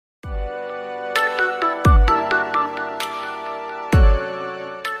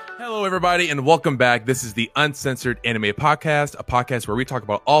Hello, everybody, and welcome back. This is the Uncensored Anime Podcast, a podcast where we talk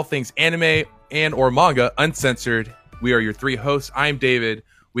about all things anime and or manga uncensored. We are your three hosts. I'm David.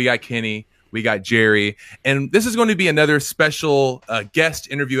 We got Kenny. We got Jerry. And this is going to be another special guest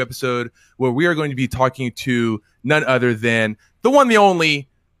interview episode where we are going to be talking to none other than the one, the only,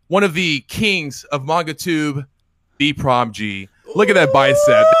 one of the kings of MangaTube, ThePromG. Look at that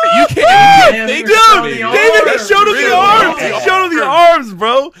bicep. You can't think, dude. David, he showed him the arms. He showed him the arms,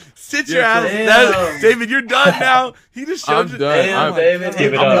 bro. Sit your ass. David, you're done now. He just showed you. I'm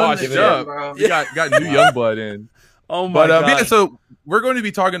David. I'm washed up. You got new young blood in. Oh my god. Yeah, so we're going to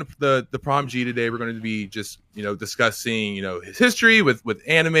be talking to the ThePromG today. We're going to be just discussing his history with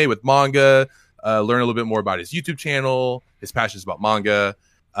anime, with manga, learn a little bit more about his YouTube channel, his passions about manga.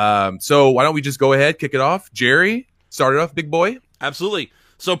 So why don't we just go ahead, kick it off, Jerry? Start it off, big boy. Absolutely.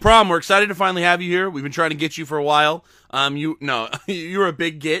 So, Prom, we're excited to finally have you here. We've been trying to get you for a while. You're a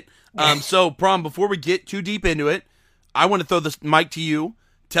big get. So, Prom, before we get too deep into it, I want to throw this mic to you.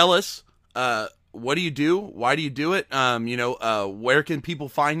 Tell us, what do you do? Why do you do it? Where can people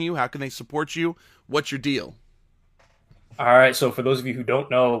find you? How can they support you? What's your deal? All right. So, for those of you who don't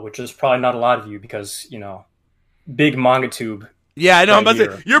know, which is probably not a lot of you, because big MangaTube. Yeah, I know. I'm about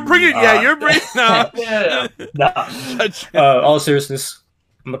to say, you're bringing. You're bringing. All seriousness,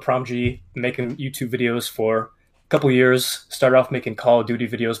 I'm ThePromG, making YouTube videos for a couple years. Started off making Call of Duty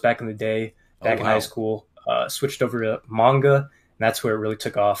videos back in the day, in high school. Switched over to manga, and that's where it really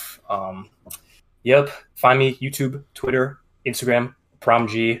took off. Find me YouTube, Twitter, Instagram,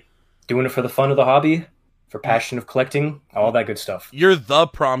 ThePromG. Doing it for the fun of the hobby, for passion of collecting, all that good stuff. You're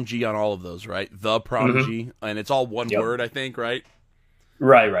ThePromG on all of those, right? ThePromG, and it's all one word, I think, right?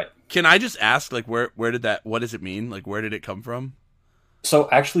 Right. Can I just ask, like, where did that? What does it mean? Like, where did it come from? So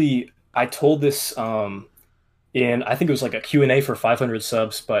actually, I told this in I think it was like a Q&A for 500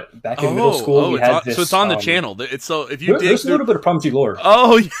 subs, but back in middle school we had this. So it's on the channel. It's so if you there's a little bit of PromG lore.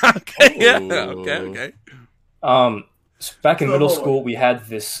 Oh yeah, okay. So back in middle school, we had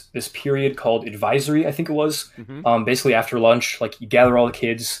this period called advisory, I think it was. Basically, after lunch, like you gather all the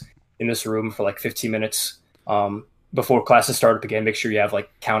kids in this room for like 15 minutes before classes start up again. Make sure you have like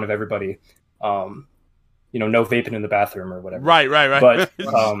count of everybody. No vaping in the bathroom or whatever. Right. But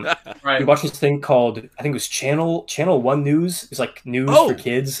we watched this thing called, I think it was Channel 1 News. It's like news for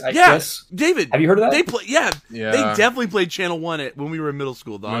kids, I guess. David, have you heard of that? They definitely played Channel 1 when we were in middle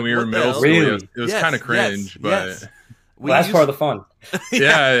school, dog. When we were in middle school, really? it was kind of cringe, but that's part of the fun.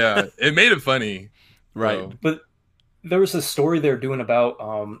 Yeah. It made it funny. Right. So. But there was a story they were doing about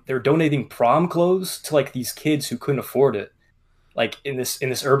they were donating prom clothes to like these kids who couldn't afford it, like in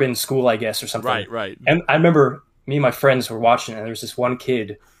this urban school, I guess, or something. Right. And I remember me and my friends were watching, and there was this one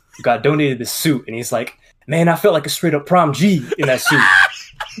kid who got donated this suit, and he's like, "Man, I felt like a straight up PromG in that suit."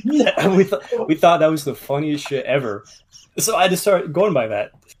 And we thought that was the funniest shit ever. So I just started going by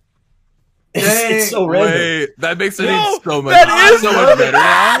that. It's so random. Wait, that makes it so much. That is so much better.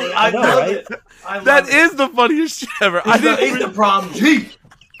 I know, right? That is the funniest shit ever. He's the PromG.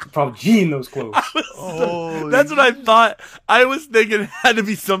 PromG in those clothes. That's what I thought. I was thinking it had to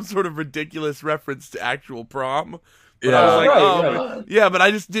be some sort of ridiculous reference to actual prom. But I was like, right. Yeah, but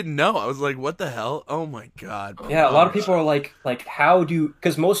I just didn't know. I was like, what the hell? Oh my god. Yeah, a lot of people are like how do you...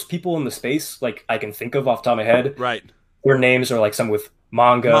 Because most people in the space, like, I can think of off the top of my head, right, their names are like some with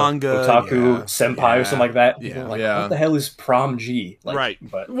manga otaku, senpai, or something like that. Yeah. What the hell is PromG? Like, right.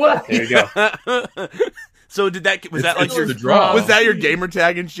 But What? there you go. So was that like your draw? Was that your gamer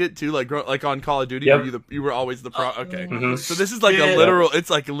tag and shit too? Like on Call of Duty, Yep. you were always the pro. Okay, Mhm. so this is like a literal. It's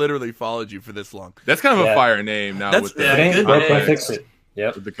like literally followed you for this long. That's kind of a fire name now. That's- with the It ain't good broke, name. fix it.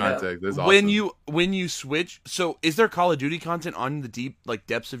 Yep. with the context. That's awesome. When you switch, so is there Call of Duty content on the deep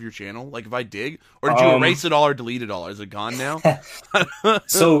depths of your channel? Like if I dig, or did you erase it all or delete it all? Is it gone now?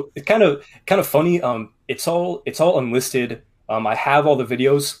 So it's kind of funny. It's all unlisted. I have all the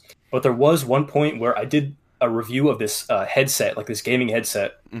videos, but there was one point where I did a review of this headset, like this gaming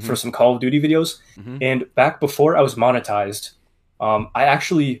headset, for some Call of Duty videos. And back before I was monetized, I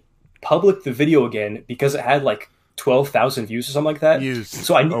actually published the video again because it had like 12,000 views or something like that.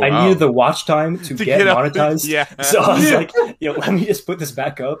 So I needed the watch time to get monetized. Yeah. So I was like, let me just put this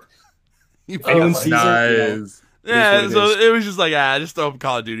back up. Anyone sees Nice. Yeah, so it was just like, just throw up a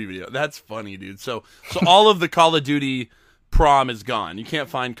Call of Duty video. That's funny, dude. So all of the Call of Duty prom is gone. You can't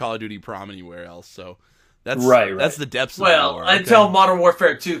find Call of Duty prom anywhere else. So that's right. That's the depths of Well, the lore, until Modern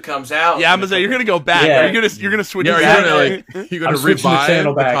Warfare 2 comes out. Yeah, I'm gonna say you're gonna go back. Yeah. You're gonna switch. Yeah, back. you're gonna I'm switching the revive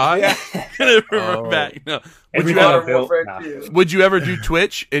channel the back. pod? You're gonna revert back. No. Every Modern time I built, Warfare nah. 2. Would you ever do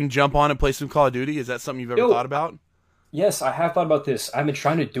Twitch and jump on and play some Call of Duty? Is that something you've ever thought about? yes, I have thought about this. I've been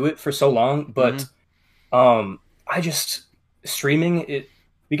trying to do it for so long, but I just streaming it.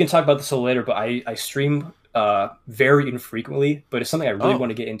 We can talk about this a little later, but I stream very infrequently, but it's something I really want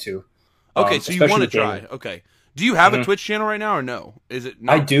to get into. Okay, so you want to try. Okay. Do you have a Twitch channel right now or no? Is it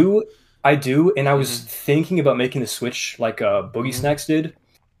no? I do, and I was thinking about making the switch like Boogie Snacks did.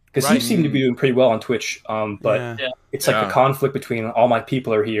 Because he seemed to be doing pretty well on Twitch, but it's like the conflict between all my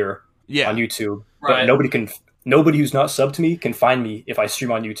people are here on YouTube, but nobody who's not subbed to me can find me if I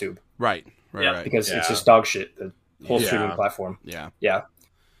stream on YouTube. Right. Because it's just dog shit, the whole streaming platform. Yeah.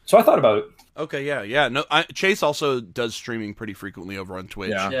 So I thought about it. Okay, yeah. No, Chase also does streaming pretty frequently over on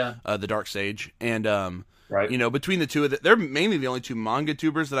Twitch. The Dark Sage, and you know, between the two of them, they're mainly the only two manga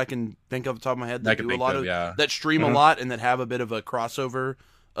tubers that I can think of off the top of my head that do a lot of that stream a lot and that have a bit of a crossover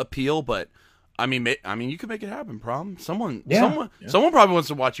appeal. But I mean, you could make it happen, Prom. Someone probably wants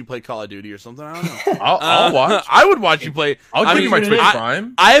to watch you play Call of Duty or something. I don't know. I'll watch. I would watch you play. I'll give you my Twitch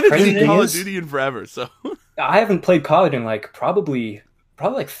Prime. I haven't seen Call of Duty in forever, so I haven't played Call of Duty in like probably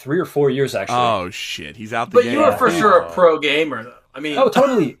like 3 or 4 years actually. Oh shit, he's out the but game. You were for sure a pro gamer, though. I mean,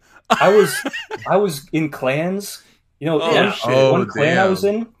 totally. I was in clans. You know, one clan I was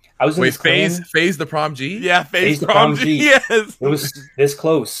in. I was in this clan. Phase ThePromG? Yeah, Phase ThePromG. Yes. It was this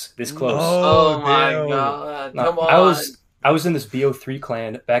close. Oh my god. Come on. I was in this BO3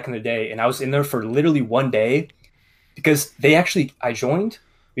 clan back in the day, and I was in there for literally one day because I joined,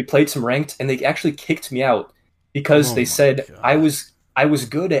 we played some ranked, and they actually kicked me out because they said I was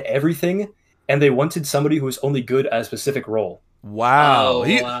good at everything, and they wanted somebody who was only good at a specific role. Wow.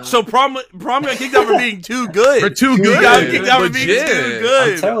 So Prom got kicked out for being too good. He got kicked out for being too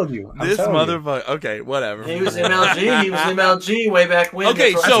good. I'm telling you. This motherfucker. Okay, whatever. He was MLG way back when.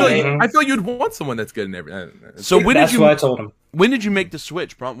 Okay, so I feel you'd want someone that's good in everything. So that's what I told him. When did you make the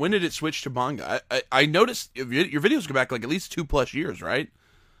switch, Prom? When did it switch to manga? I noticed your videos go back like at least 2+ years, right?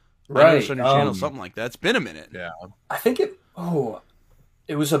 Right. On your channel, something like that. It's been a minute. Yeah. I think it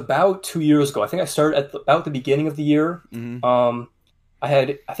was about 2 years ago. I think I started at about the beginning of the year. I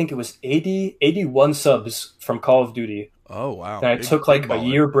think it was 81 subs from Call of Duty. Oh, wow. And I took like a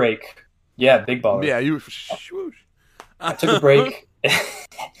year break. Yeah, big baller. Yeah, you I took a break.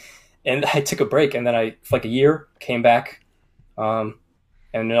 And then I, for like a year, came back. And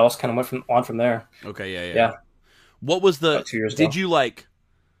it all kind of went on from there. Okay, yeah. What was about 2 years ago. Did you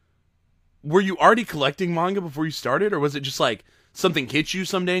were you already collecting manga before you started? Or was it just like, something hit you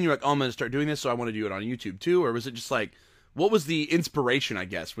someday and you're like, oh, I'm going to start doing this, so I want to do it on YouTube too? Or was it just like, what was the inspiration, I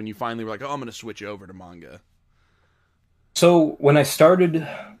guess, when you finally were like, oh, I'm going to switch over to manga? So when I started,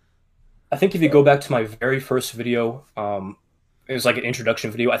 I think if you go back to my very first video, it was like an introduction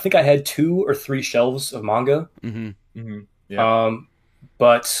video. I think I had 2 or 3 shelves of manga. Yeah.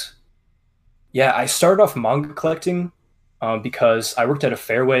 But yeah, I started off manga collecting because I worked at a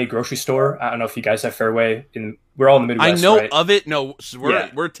Fairway grocery store. I don't know if you guys have Fairway. We're all in the Midwest, I know right? of it. No, so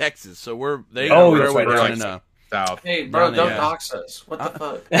we're Texas, so we're Fairway down in South. Hey, bro, don't dox us. What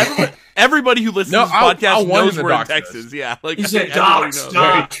the fuck? Everybody who listens to this podcast knows we're in Texas. Us. Yeah, like you said dox.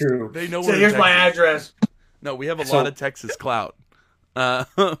 Very true. They know. So here's my address. No, we have a lot of Texas clout.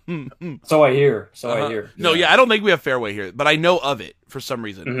 So I hear. No, I don't think we have Fairway here, but I know of it for some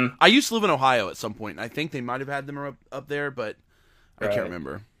reason. I used to live in Ohio at some point, and I think they might have had them up there, but I can't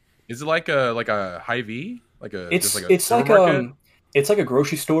remember. Is it like a Hy-Vee? It's like a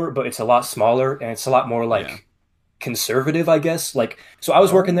grocery store, but it's a lot smaller and it's a lot more conservative, I guess. So I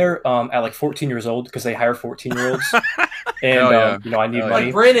was working there at like 14 years old because they hire 14-year-olds, and I need money.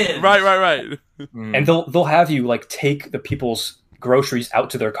 Like Brennan. Right. And they'll have you take the people's groceries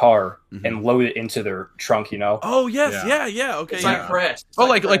out to their car and load it into their trunk. Oh yes, yeah. Okay, it's like Crest.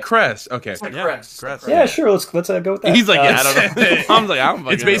 Like Crest. Okay. It's like Crest. Yeah, sure. Let's go with that. He's like, I don't know. I'm like, I don't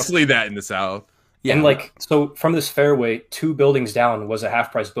fucking It's basically that in the South. Yeah. And so from this Fairway, 2 buildings down was a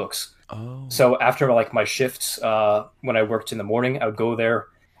Half Price Books. Oh. So after my shifts, when I worked in the morning, I would go there,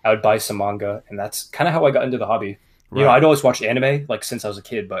 I would buy some manga, and that's kind of how I got into the hobby. Right. I'd always watched anime since I was a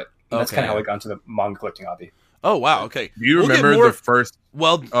kid, but that's kind of how I got into the manga collecting hobby. Oh wow, okay. Do you remember the first?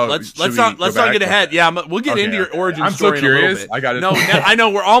 Well, let's not get ahead. Yeah, we'll get into your origin story. I'm so curious. In a little bit. I got it. No, I know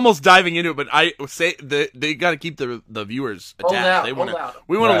we're almost diving into it, but I say they got to keep the viewers attached. We want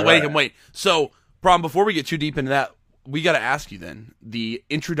to make them wait. So, Prom, before we get too deep into that, we got to ask you then. The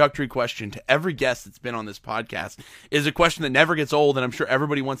introductory question to every guest that's been on this podcast is a question that never gets old, and I'm sure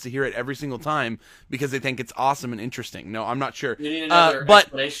everybody wants to hear it every single time because they think it's awesome and interesting. No, I'm not sure. You need another but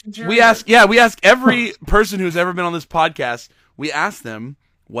explanation, Jerry? we ask every person who's ever been on this podcast, we ask them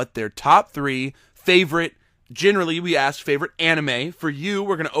what their top 3 favorite generally we ask favorite anime. For you,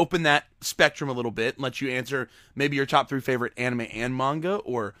 we're going to open that spectrum a little bit and let you answer maybe your top 3 favorite anime and manga,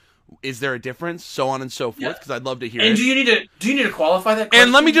 or is there a difference, so on and so forth, because I'd love to hear and it. do you need to qualify that question?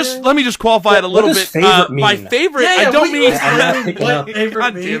 And let me just qualify it a little bit. By favorite, I don't mean what favorite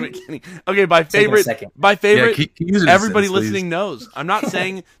God mean? damn it, Kenny. Okay, by favorite, everybody please. listening knows. I'm not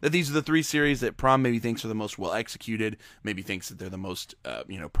saying that these are the 3 series that Prom maybe thinks are the most well executed, maybe thinks that they're the most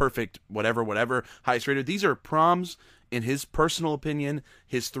perfect, whatever, highest rated. These are Prom's, in his personal opinion,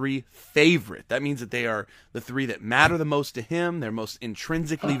 his 3 favorite. That means that they are the 3 that matter the most to him. They're most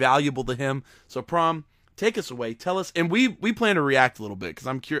intrinsically valuable to him. So Prom, take us away. Tell us, and we plan to react a little bit because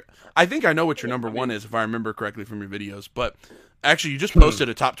I'm curious. I think I know what your number 1 is if I remember correctly from your videos. But actually, you just posted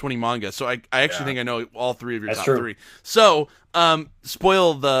a top 20 manga, so I actually think I know all 3 of your top 3. So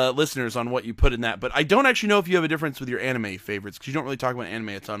spoil the listeners on what you put in that. But I don't actually know if you have a difference with your anime favorites because you don't really talk about anime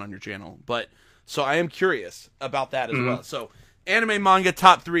a ton on your channel. But so I am curious about that as well. So anime, manga,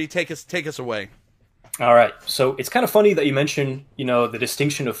 top 3, take us away. All right. So it's kind of funny that you mentioned, the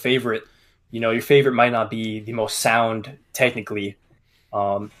distinction of favorite. Your favorite might not be the most sound technically.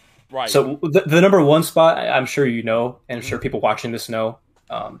 Right. So the number 1 spot, I'm sure you know, and I'm sure people watching this know.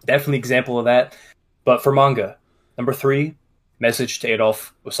 Definitely example of that. But for manga, number 3, Message to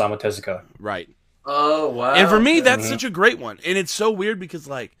Adolf Osamu Tezuka. Right. Oh, wow. And for me, that's such a great one. And it's so weird because,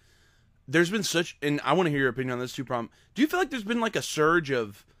 like, there's been such, and I want to hear your opinion on this too, Prom. Do you feel like there's been like a surge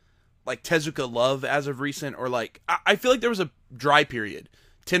of like Tezuka love as of recent, or like I feel like there was a dry period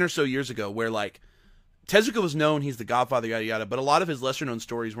 10 or so years ago where like Tezuka was known, he's the Godfather, yada yada, but a lot of his lesser known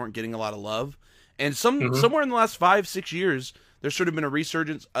stories weren't getting a lot of love. And somewhere in the last 5-6 years, there's sort of been a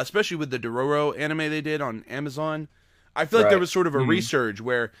resurgence, especially with the Dororo anime they did on Amazon. I feel like there was sort of a resurge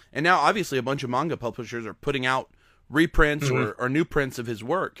where, and now obviously a bunch of manga publishers are putting out reprints or new prints of his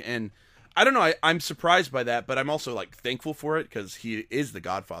work, and I don't know. I'm surprised by that, but I'm also like thankful for it because he is the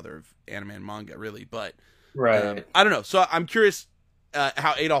godfather of anime and manga, really. But I don't know. So I'm curious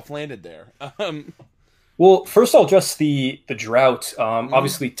how Adolf landed there. Well, first I'll address the drought.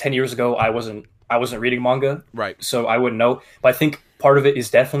 Obviously, 10 years ago, I wasn't reading manga, right? So I wouldn't know. But I think part of it is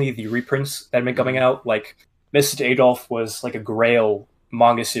definitely the reprints that have been coming out. Like Message to Adolf was like a grail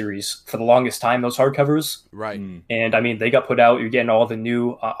manga series for the longest time, those hardcovers. Right. And I mean, they got put out. You're getting all the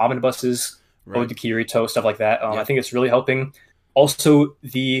new omnibuses, Ode to Kirito, stuff like that. I think it's really helping. Also,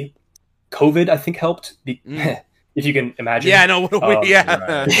 the COVID, I think, helped. If you can imagine. Yeah, I know.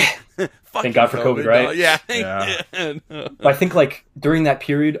 Thank God for COVID, right? Yeah. But I think like during that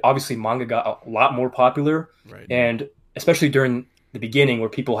period, obviously manga got a lot more popular. Right. And especially during the beginning where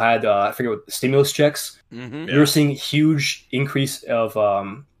people had, I forget what, stimulus checks, we were seeing huge increase of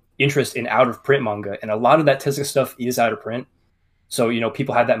interest in out-of-print manga. And a lot of that Tezuka stuff is out of print. So,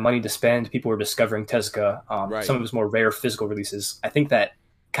 people had that money to spend. People were discovering Tezuka. Some of his more rare physical releases. I think that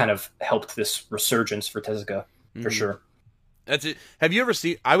kind of helped this resurgence for Tezuka, for sure. That's it. Have you ever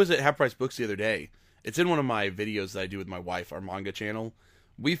seen... I was at Half Price Books the other day. It's in one of my videos that I do with my wife, our manga channel.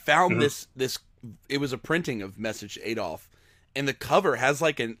 We found this... It was a printing of Message to Adolf. And the cover has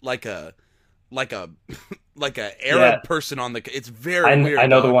like a Arab person on the. It's very weird. I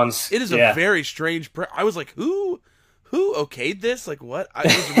know the ones. It is a very strange print. I was like, who okayed this? Like what? It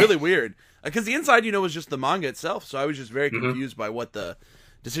was really weird because the inside, was just the manga itself. So I was just very confused by what the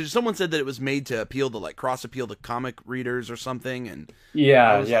decision. Someone said that it was made to appeal to like cross appeal to comic readers or something. And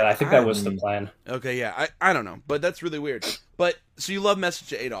I think that was the plan. Okay, yeah, I don't know, but that's really weird. But so you love Message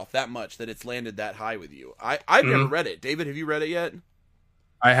to Adolf that much that it's landed that high with you. I've never read it. David, have you read it yet?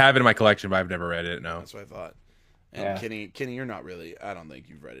 I have it in my collection, but I've never read it. No, that's what I thought. And Kenny, you're not really. I don't think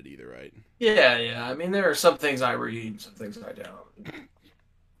you've read it either, right? Yeah. I mean, there are some things I read, some things I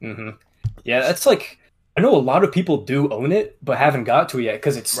don't. Yeah, that's like I know a lot of people do own it, but haven't got to it yet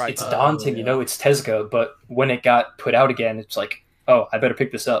because it's daunting. It's Tezuka, but when it got put out again, it's like, oh, I better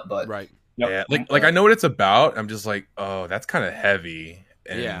pick this up. But like I know what it's about. I'm just like, oh, that's kind of heavy.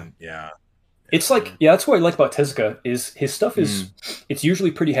 And, It's like, that's what I like about Tezuka is his stuff is it's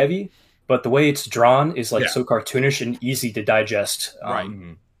usually pretty heavy, but the way it's drawn is like so cartoonish and easy to digest.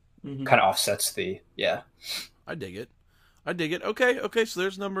 Kind of offsets the I dig it. Okay. So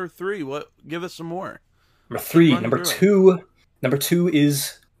there's number 3. What? Give us some more. Number 3. Number two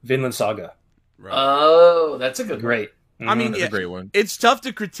is Vinland Saga. Right. Oh, that's a good one. Great. I mean, that's a great one. It's tough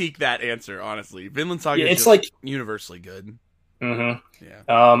to critique that answer, honestly. Vinland Saga is it's like universly good. Again,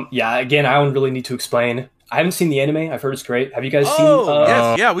 I don't really need to explain. I haven't seen the anime. I've heard it's great. Have you guys seen?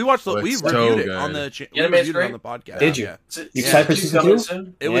 Yes, yeah, we watched. We so reviewed it good. on the. The anime's great. On the podcast. Did you? Yeah. You excited for season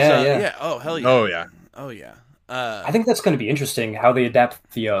 2? It was. Oh hell yeah. Oh yeah. I think that's going to be interesting how they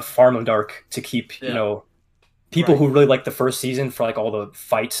adapt the Farmland arc to keep people Right. who really like the first season for like all the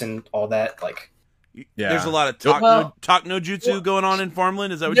fights and all that. Like, Yeah. There's a lot of Well- talk no jutsu going on in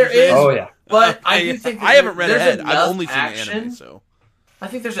Farmland. Is that what There you're saying? is, oh yeah, but I do think that I haven't read there's ahead. I've enough only seen action. the anime, so I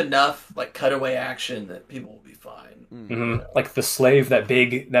think there's enough like cutaway action that people will be fine. like the slave, that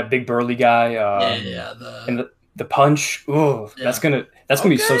big burly guy, Yeah. and the punch. Ooh, Yeah. that's gonna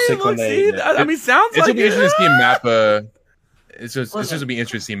be so Okay, sick when look, they. see, I mean, sounds It's like gonna be interesting to see Mappa. It's just Listen. gonna be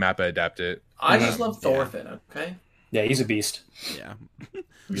interesting to see Mappa adapt it. I just love Yeah. Thorfinn. Okay. Yeah, he's a beast. Yeah.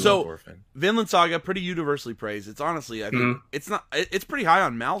 We So- love Orphan. Vinland Saga, pretty universally praised. It's honestly, I think it's not. It's pretty high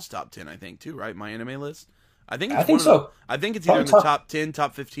on Mal's top 10. I think too, right? My anime list. I think. It's I think one of so. I think it's either in the Top- top 10,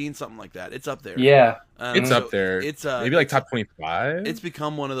 top 15, something like that. It's up there. Yeah, It's so up there. It's Maybe like top 25. It's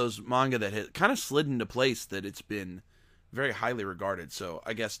become one of those manga that has kind of slid into place that it's been very highly regarded. So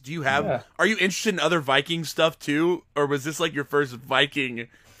I guess, do you have? Yeah. Are you interested in other Viking stuff too, or was this like your first Viking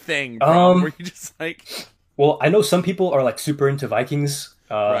thing? Bro? Were you just like? well, I know some people are like super into Vikings,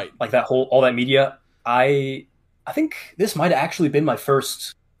 Right. like all that media. I think this might have actually been my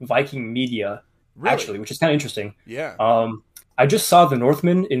first Viking media, Really? actually, which is kind of interesting. Yeah. I just saw The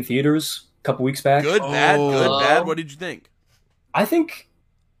Northman in theaters a couple weeks back. Good, bad, good, Oh. bad. What did you think?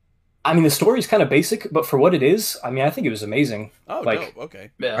 I mean, the story is kind of basic, but for what it is, I mean, I think it was amazing. Oh, Like- dope.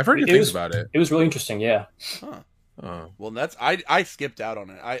 Okay. Yeah. I've heard good It things was- about it. It was really interesting, yeah. Huh. Oh. Well, that's I skipped out on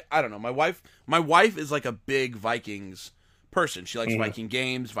it. I don't know. My wife is like a big Vikings person. She likes Mhm. Viking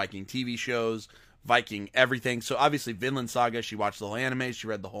games, Viking TV shows, Viking everything. So obviously Vinland Saga, she watched the whole anime, she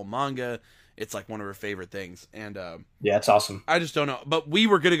read the whole manga. It's like one of her favorite things. And Yeah, it's awesome. I just don't know. But we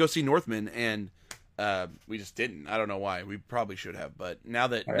were gonna go see Northman, and we just didn't. I don't know why. We probably should have. But now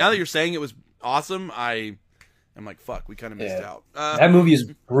that you're saying it was awesome, I'm like, fuck, we kind of missed Yeah. out. That movie is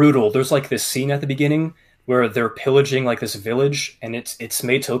brutal. There's like this scene at the beginning where they're pillaging like this village, and it's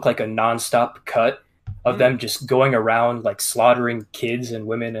made to look like a nonstop cut of them just going around like slaughtering kids and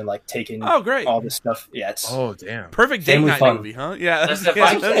women and like taking Oh, great. all this stuff. Yeah, it's Oh damn. Perfect date Family night fun. movie, huh? Yeah. That's the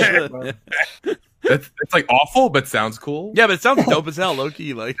Viking. That's like awful, but sounds cool. Yeah, but it sounds dope as hell, low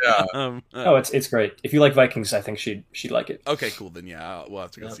key. Like, Yeah. oh, it's great. If you like Vikings, I think she'd like it. okay, cool. Then yeah, we'll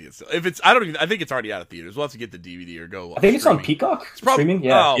have to go see it. If it's, I think it's already out of theaters. We'll have to get the DVD or go. I think it's on streaming. Peacock. It's probably Streaming,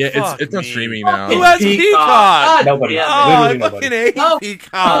 yeah. Oh, Yeah, fuck it's on me. streaming now. Who has Peacock? Nobody. Yeah, Oh, I Literally nobody. fucking hate Oh,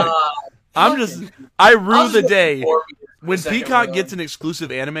 Peacock. I rue the day when Second Peacock round. gets an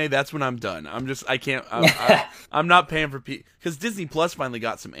exclusive anime. That's when I'm done. I can't. I'm not paying for because Disney Plus finally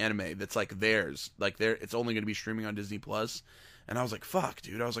got some anime that's like theirs. Like it's only going to be streaming on Disney Plus, and I was like, fuck,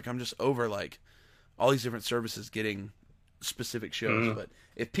 dude. I was like, I'm just over like all these different services getting specific shows. But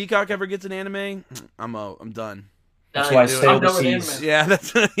if Peacock ever gets an anime, I'm done. That's why I stay I'm done with overseas. anime. Yeah,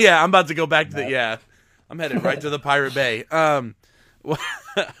 that's I'm about to go back to the yeah. I'm headed right to the Pirate Bay.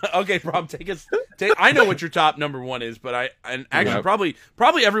 Okay, Rob, take us. I know what your top number one is, but actually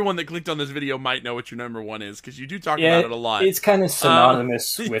probably everyone that clicked on this video might know what your number one is because you do talk Yeah, about it a lot. it's kind of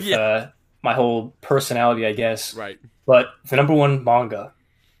synonymous with yeah. my whole personality, I guess. Right. But the number one manga,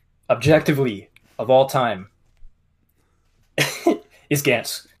 objectively, of all time, is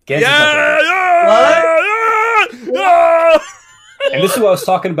Gantz. Gantz is my favorite. Yeah. And this is what I was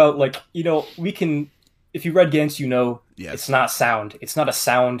talking about. Like, we can, if you read Gantz, Yes. it's not sound. It's not a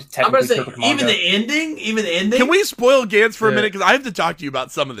sound, I'm gonna technically say perfect manga. even the ending. Can we spoil Gantz for a Yeah. minute? Because I have to talk to you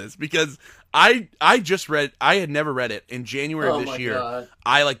about some of this because I had never read it in January Oh of my this year. God.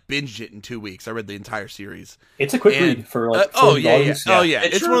 I binged it in 2 weeks. I read the entire series. It's a quick And- read for like oh 40 yeah, volumes. oh yeah.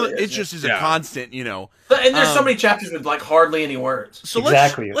 It It's one of truly the, is, it just is yeah. a constant, And there's so many chapters with like hardly any words. So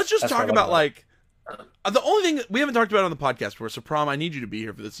Exactly. let's just That's talk what I about love like the only thing that we haven't talked about on the podcast before. So Prom, I need you to be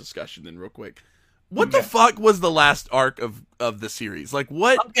here for this discussion then real quick. What the fuck was the last arc of the series? Like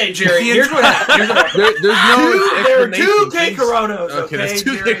what? Okay, Jerry. Here's what happened. There's no There are two explanation. K Coronos. Okay, that's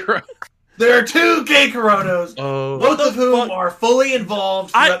two Jerry? K Coronas. There are two K Coronos. Oh, Both of whom fuck? are fully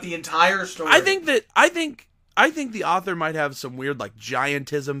involved throughout the entire story. I think the author might have some weird like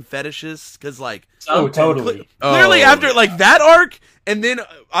giantism fetishes because like Oh, totally. clearly after like that arc and then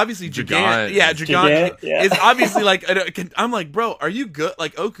obviously Gigant. Gigant Yeah. is obviously like I'm like, bro, are you good?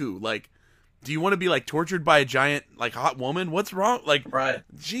 Like Oku, like do you want to be like tortured by a giant like hot woman? What's wrong? Like Right.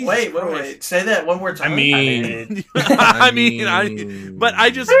 Jesus Wait. Christ. Say that one more time. I mean, but I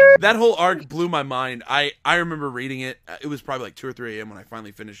just that whole arc blew my mind. I remember reading it. It was probably like 2 or 3 a.m. when I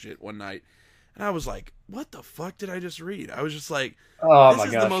finally finished it one night, and I was like, "What the fuck did I just read?" I was just like, Oh "This my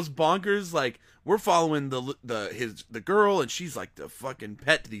is gosh. the most bonkers." Like we're following the girl, and she's like the fucking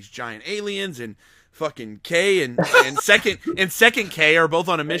pet to these giant aliens, and fucking K and second K are both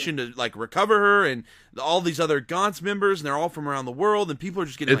on a mission to like recover her, and all these other Gaunt's members, and they're all from around the world, and people are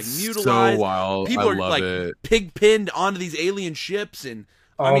just getting like mutilized. So wild. People I are love like it. pig pinned onto these alien ships, and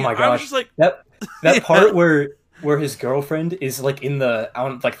Oh my I was gosh, just like, that Yeah. part where his girlfriend is like in the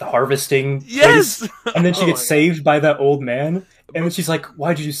like the harvesting yes, place, and then she Oh gets my saved by that old man, and then she's like,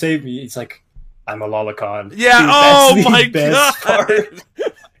 "Why did you save me?" It's like, "I'm a lolicon." Yeah, Dude, oh that's the my best God. part.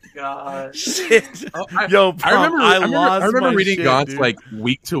 God. shit. I Prom, I remember my reading shit, Gaunt's dude. like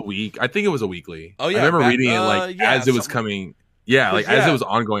week to week. I think it was a weekly. Oh, yeah, I remember back- reading it like yeah, as it was something- coming. Yeah, like as Yeah. it was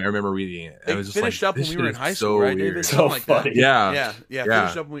ongoing. I remember reading it. They I was just finished like, up when this we shit were in is high so school, right, weird. David? So Something like that. funny. Yeah. Yeah. Yeah.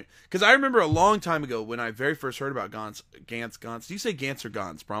 Finished up because I remember a long time ago when I very first heard about Gantz. Do you say Gantz or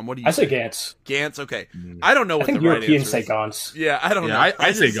Gantz, Prom? What do you I say Gantz. Gantz. Okay, I don't know I what think the right Europeans answer say is. Gantz. Yeah, I don't know. Yeah,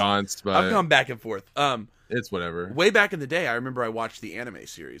 I say just- Gaunt's, but I've gone back and forth. it's whatever. Way back in the day, I remember I watched the anime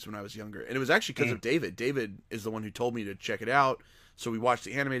series when I was younger, and it was actually because of David. David is the one who told me to check it out, so we watched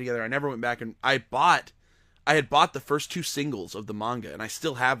the anime together. I never went back, and I had bought the first 2 singles of the manga, and I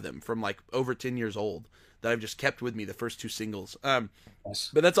still have them from like over 10 years old that I've just kept with me, the first 2 singles.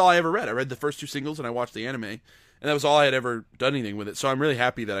 Nice. But that's all I ever read. I read the first 2 singles, and I watched the anime, and that was all I had ever done anything with it. So I'm really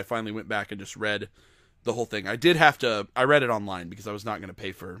happy that I finally went back and just read the whole thing. I read it online because I was not going to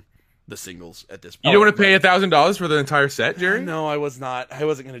pay for the singles at this point. You don't want to pay $1,000 for the entire set, Jerry? No, I was not. I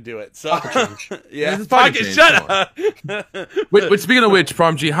wasn't going to do it. So yeah, This is pocket change, shut come up. Wait, speaking of which,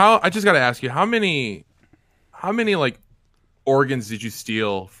 PromG, I just got to ask you, how many like organs did you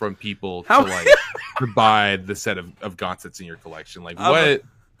steal from people to buy the set of Gaunt's that's in your collection? Like what?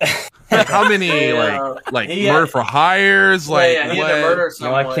 Like, how many Yeah. like He murder had- for hires? Like yeah, he what? had to murder No,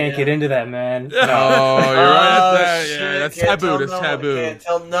 someone. I can't get into that, man. Oh, you're No. right. That's, shit, yeah, that's can't taboo. tell That's no one- taboo. Can't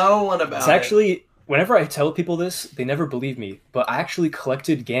tell no one about It's it. actually, whenever I tell people this, they never believe me. But I actually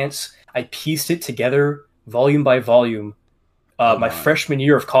collected Gantz. I pieced it together, volume by volume, my freshman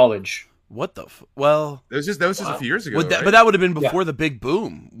year of college. What the? Well, That was just a few years ago. would that, right? but that would have been before the big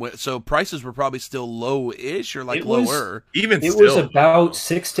boom. So prices were probably still low-ish or like It was- lower. even It still, was about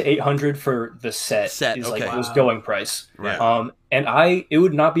 600 to 800 for the set. Set, is like okay. was Wow. going price. Right. And it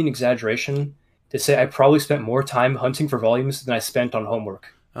would not be an exaggeration to say I probably spent more time hunting for volumes than I spent on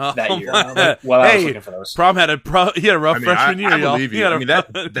homework Oh, that year. my- While I was Hey, looking for those. Prom had a rough I mean, freshman year, I y'all. believe He you. had I a mean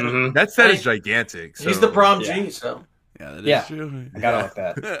that Mhm. that set Hey, is gigantic. He's so- the prom Yeah. G, so yeah, that is Yeah. true. I got it like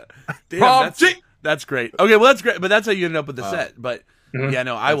that. Damn, Prom G! that's great. Okay, well that's great, but that's how you ended up with the set. But Mhm. yeah,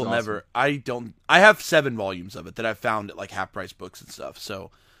 no, I That's will awesome. never. I have 7 volumes of it that I've found at like half price books and stuff.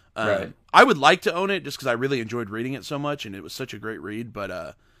 So Right. I would like to own it just because I really enjoyed reading it so much and it was such a great read.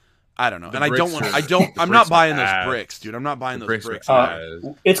 But I don't know, The and I don't bricks want. are- I'm the not bricks buying are those bad. bricks, dude. I'm not buying The those bricks bricks. are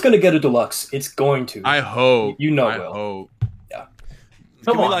Uh, It's going to get a deluxe. It's going to. I hope. You know I it will. hope.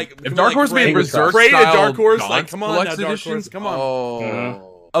 Can we, on. like, If can we, Dark like, Horse made pray- Berserk pray to style Dark Horse, like, Gaunt's come on now, deluxe Dark editions, Horse, come on.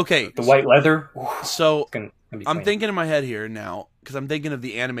 Oh. Okay, The white leather. Ooh, so it's gonna be I'm clean. thinking in my head here now because I'm thinking of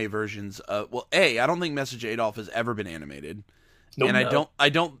the anime versions. Well, I don't think Message Adolf has ever been animated, Nope. and I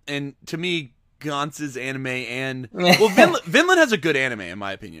don't. And to me, Gantz's anime and well, Vinland has a good anime in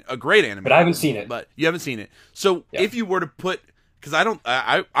my opinion, a great anime. But I haven't seen it. But you haven't seen it. So Yeah. if you were to put, because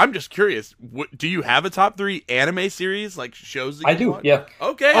I'm just curious. Do you have a top 3 anime series like shows? That I you do. watch? Yeah.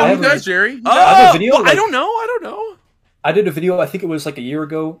 Okay. Oh, I he haven't- does, Jerry. Oh, I have a video, well, I like- don't know. I did a video. I think it was like a year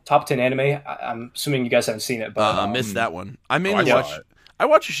ago. Top 10 anime. I'm assuming you guys haven't seen it, but I missed that one. I mainly I watch. saw it. I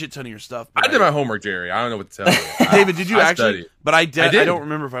watch a shit ton of your stuff. I but did my homework, Jerry. I don't know what to tell you. David, did you I actually? studied. But I did. I did. I don't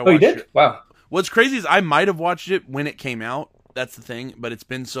remember if I Oh, you watched did? it. Wow. What's crazy is I might have watched it when it came out. That's the thing. But it's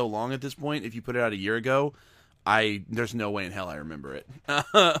been so long at this point. If you put it out a year ago, there's no way in hell I remember it.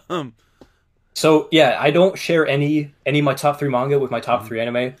 So yeah, I don't share any of my top 3 manga with my top 3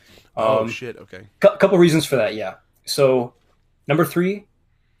 anime. Oh shit. Okay. Couple reasons for that. Yeah. So number 3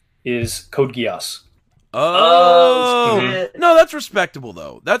 is Code Geass. Oh, shit. no, that's respectable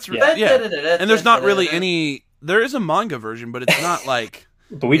though. That's Yeah. yeah. And there's not really any. There is a manga version, but it's not like.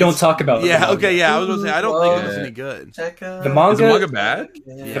 But we don't talk about Yeah. the manga. Okay. Yeah. I was gonna say I don't think it was Yeah. any good. Check out The manga- Is the manga bad?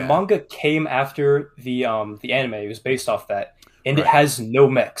 Yeah. The manga came after the anime. It was based off that, and it Right. has no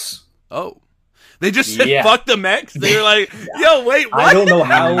mechs. Oh. They just said Yeah. fuck the mechs. They were like, yo, wait, what? I don't know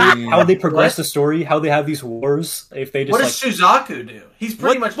how they progress What? the story, how they have these wars. If they just What like does Shuzaku do? He's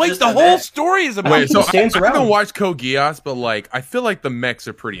pretty much Wait, just the a whole mech. story is about. Wait, so He stands I haven't around. watched Code Geass, but like I feel like the mechs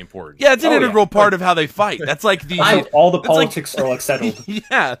are pretty important. Yeah, it's an Oh, integral yeah. part of how they fight. That's like the. so all the It's like- politics are like settled.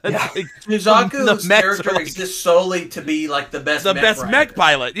 yeah, that's Yeah. like Shuzaku's the mechs are character like- exists solely to be like the best the best rider. mech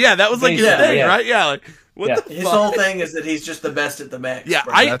pilot. Yeah, that was like his Basically, thing, yeah. right? Yeah, like What Yeah. the His fuck? whole thing is that he's just the best at the mech. Yeah,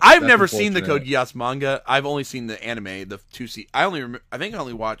 bro. I've That's never seen the unfortunate. Code Geass manga. I've only seen the anime, the 2 I think I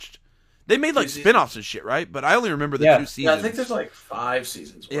only watched. They made like 2 seasons? spin-offs and shit, right? But I only remember the Yeah. 2 seasons. Yeah, I think there's like 5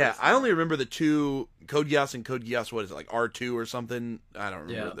 seasons. worth. Yeah, I only remember the 2 Code Geass and Code Geass. What is it, like R2 or something? I don't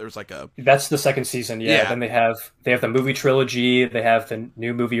remember. Yeah. There was like a That's the second season. Yeah. Yeah. Then they have the movie trilogy. They have the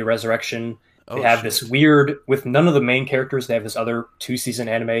new movie Resurrection. They Oh, have shit. this weird with none of the main characters. They have this other 2-season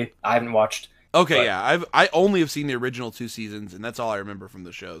anime I haven't watched. Okay, But- yeah, I only have seen the original 2 seasons, and that's all I remember from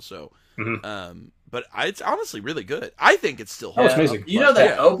the show. So, Mhm. but it's honestly really good. I think it's still Oh, it's holds up, amazing. You know that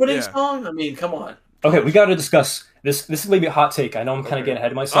yeah, opening yeah. song? I mean, come on. Okay, we got to discuss this. This is maybe a hot take. I know I'm kind of Okay. getting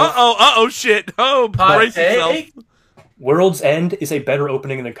ahead of myself. Oh, shit! Oh, Hot brace yourself! take? World's End is a better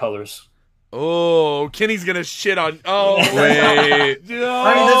opening than Colors. Oh, Kenny's gonna shit on. Oh, Wait. no.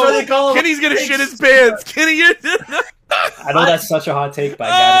 I mean, that's what they call Kenny's gonna takes. shit his pants. Kenny, you're. I know that's such a hot take, but I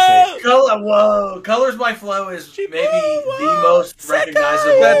gotta say, Whoa, Colors by Flow is maybe the most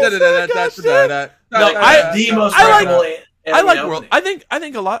recognizable. No, The most I like- recognizable. I like anime World. opening. I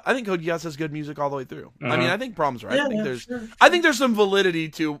think a lot. I think Code Geass has good music all the way through. I mean, Mhm. I think Prom's right. Yeah, I think yeah, there's. sure. I think there's some validity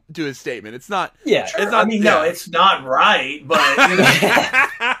to his statement. It's not. yeah. Sure, It's not- I mean, no, yeah. it's not right, but you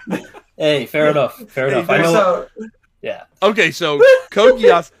know, Hey, fair enough. Fair enough. I know. so Yeah. Okay, so Code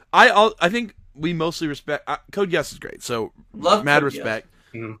Geass. I think we mostly respect. Code Geass is great. So love mad Code Geass. respect.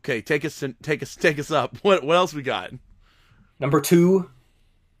 Mhm. Okay, take us up. What else we got? Number 2,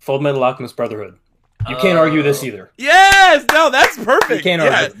 Full Metal Alchemist Brotherhood. You can't argue this either. Yes, no, that's perfect. You can't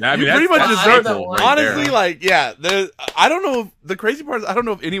yeah, argue. I mean, you pretty much that's deserve that it. one. Honestly, There. like, yeah. I don't know. If, the crazy part is, I don't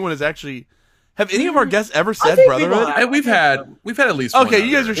know if anyone has actually. Have any of our guests ever said think people Brotherhood? have. And we've had at least one Okay,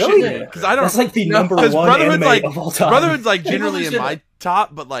 you guys are other. Really? shitting me because I don't. That's like the no, number 'cause one Brotherhood's anime like of all time. Brotherhood's like People generally in should- my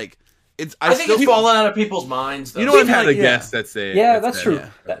top, but like it's. I think still, it's fallen out of people's minds. Though. You know what We've I had mean? a Yeah. guest that say Yeah, that that's said, true.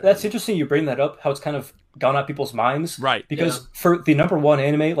 yeah. That's interesting you bring that up, how it's kind of gone out people's minds. Right. Because for the number one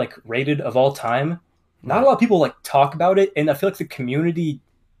anime, like, rated of all time, not a lot of people, like, talk about it, and I feel like the community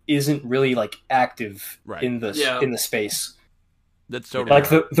isn't really, like, active Right. in the Yeah. in the space. That's totally Like,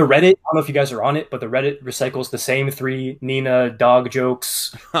 right. the Reddit, I don't know if you guys are on it, but the Reddit recycles the same 3 Nina dog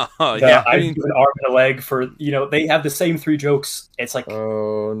jokes. yeah. I I mean, do an arm and a leg for, they have the same 3 jokes. It's like,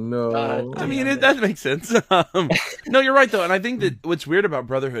 Oh no! I mean, that makes sense. No, you're right though, and I think that what's weird about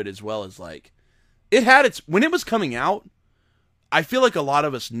Brotherhood as well is like it had its when it was coming out. I feel like a lot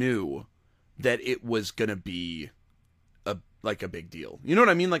of us knew that it was gonna be a big deal. You know what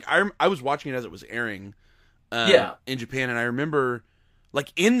I mean? Like I was watching it as it was airing, Yeah. in Japan, and I remember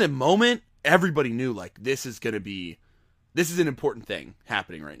like in the moment everybody knew like this is an important thing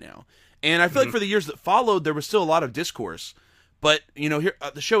happening right now. And I feel like for the years that followed, there was still a lot of discourse. But, here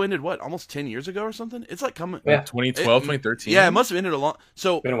the show ended, what, almost 10 years ago or something? It's like coming... Yeah. 2012, 2013. Yeah, it must have ended a long...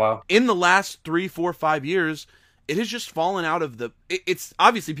 So, been a while. in the last 3, 4, 5 years, it has just fallen out of the... It's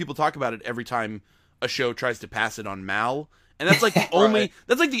obviously people talk about it every time a show tries to pass it on Mal. And that's like the only... Right.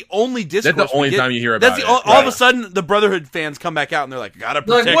 That's like the only discourse That's the only we get. time you hear about That's it. all of a Right. sudden, the Brotherhood fans come back out and they're like, gotta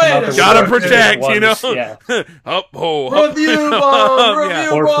Like, protect... wait a gotta second. protect, you know? Yeah. Review bomb,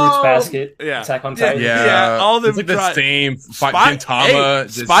 review Or Fruits bomb. Basket, Yeah. Attack on Yeah. Titan. Yeah, all them It's like the try- same. Spy, Gintama. hey,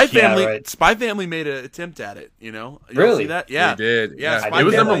 just- Spy Family. right. Spy Family made an attempt at it. You know, you Really? see that? Yeah, They did. Yeah, Yeah, Spy it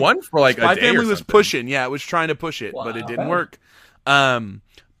was Family- number one for like Spy a day Family or was something. pushing. Yeah, it was trying to push it, but it Wow. didn't work.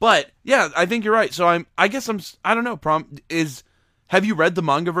 But yeah, I think you're right. So I guess I don't know. Have you read the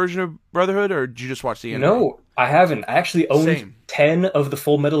manga version of Brotherhood, or did you just watch the anime? No, I haven't. I actually owned Same. 10 of the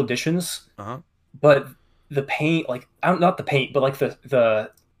Full Metal editions, Uh-huh. but the paint, like, not the paint, but like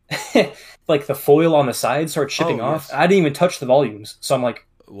the like the foil on the side started chipping Oh, off. yes. I didn't even touch the volumes, so I'm like,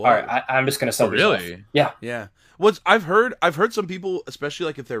 Whoa. all right, I'm just gonna sell Oh, these off. really? Yeah, Yeah. What's I've heard some people, especially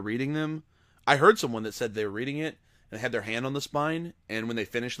like if they're reading them. I heard someone that said they were reading it and had their hand on the spine, and when they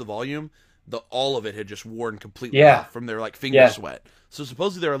finished the volume, all of it had just worn completely Yeah. off from their like finger Yeah. sweat. So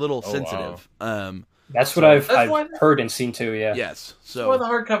supposedly they're a little Oh, wow. sensitive. that's what So- I've That's why- heard and seen too. Yeah, Yes. That's why So the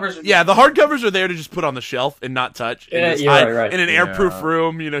hardcovers are. yeah, the hardcovers are there to just put on the shelf and not touch. And Yeah, just you're hide right. in an Yeah. airproof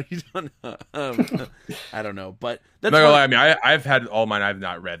room. You don't know. I don't know, but I'm that's not gonna why- lie. I mean, I've had all mine. I've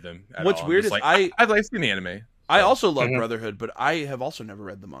not read them. At What's all. I'm weird just is like, I've like seen the anime. I also love Mhm. Brotherhood, but I have also never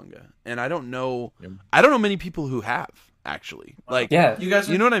read the manga, and I don't know. Yeah. I don't know many people who have actually. Like, yeah. You guys,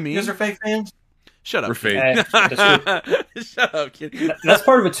 you know what I You mean? guys are fake fans. Shut up, We're fake. Eh, that's Shut up, kid. That's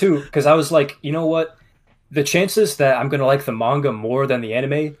part of it too, because I was like, you know what? The chances that I'm gonna like the manga more than the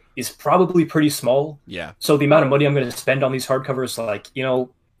anime is probably pretty small. Yeah, So the amount of money I'm gonna spend on these hardcovers, like,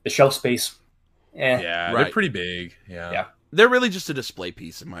 the shelf space, Yeah, Right. they're pretty big. Yeah. Yeah. they're really just a display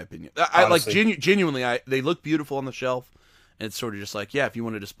piece, in my opinion. I like Honestly. genuinely. They look beautiful on the shelf, It's sort of just like, yeah, if you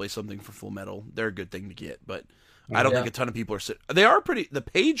want to display something for Full Metal, they're a good thing to get. But I don't think a ton of people are. They are pretty. The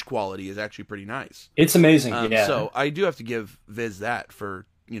page quality is actually pretty nice. It's amazing. So I do have to give Viz that for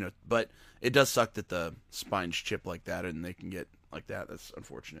but it does suck that the spines chip like that and they can get like that. That's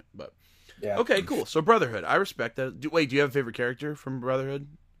unfortunate. But okay, cool. So Brotherhood, I respect that. Do you have a favorite character from Brotherhood?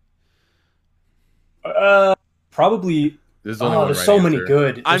 Probably. There's so many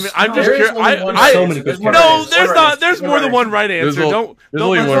good. I'm just curious. So many good. No, there's not. There's more than one right answer. Don't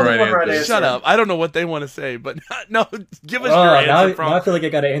only one right answer. Shut up. I don't know what they want to say, but no. Give us your answer. Now I feel like I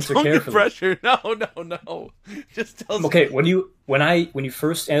got to answer don't carefully. Get pressure. No. Just tell us. Okay, when you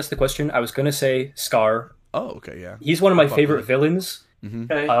first asked the question, I was gonna say Scar. Oh, okay, yeah. He's one of my favorite villains.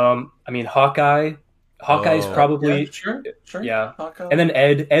 Mm-hmm. Okay. I mean Hawkeye. Hawkeye's probably sure. Yeah. Hawkeye. And then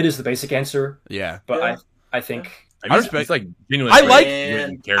Ed. Ed is the basic answer. Yeah. But I think. I respect. It's like genuinely.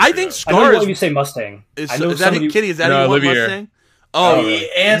 I think I Scar know you say Mustang. is I know that Kitty? Is that who you want Olivier. Mustang? Oh, the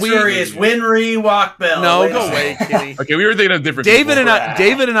answer is Winry Walkbell. No, go away, Kitty. Okay, we were thinking of different. David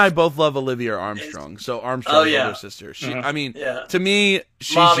people. and I both love Olivia Armstrong. So Armstrong's older sister. She, I mean, to me,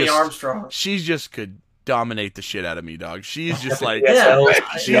 she's Mommy just Armstrong. She just could dominate the shit out of me, dog. She's just like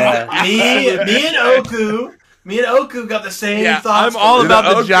Me and Oku got the same thoughts. I'm all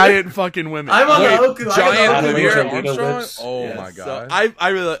about the giant fucking women. I'm on the Oku. Giant Olivia Armstrong. Oh my god! So I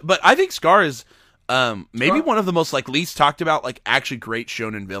really, but I think Scar is maybe one of the most least talked about actually great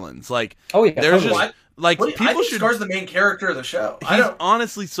shonen villains. There's just people I think should. Scar's the main character of the show. He's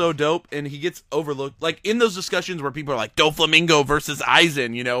honestly so dope, and he gets overlooked. In those discussions where people are like Doflamingo versus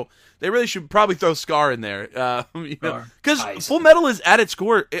Aizen, they really should probably throw Scar in there, because Full Metal is at its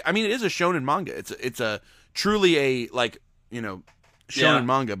core. I mean, it is a shonen manga. It's a truly a shonen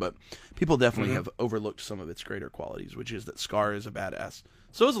manga, but people definitely have overlooked some of its greater qualities, which is that Scar is a badass.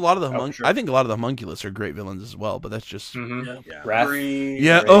 So is a lot of the I think a lot of the homunculus are great villains as well, but that's just I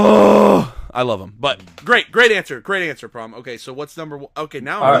love them. But great answer, Prom. Okay, so what's number one? Okay,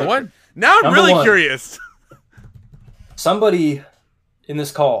 now I'm really curious. Somebody in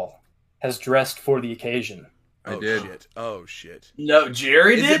this call has dressed for the occasion. I did. Shit. Oh shit! No,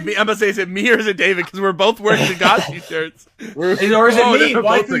 Jerry Is did. it me? I'm gonna say, is it me or is it David? Because we're both wearing Tagashi shirts. Or is it me?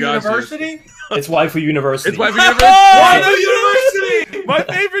 Waifu University? It's Waifu University. It's Waifu University. Waifu University. My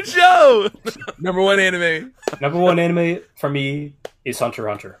favorite show. Number one anime. Number one anime for me is Hunter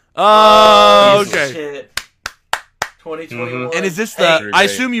x Hunter. Oh, okay. Shit. 2021. And is this the? I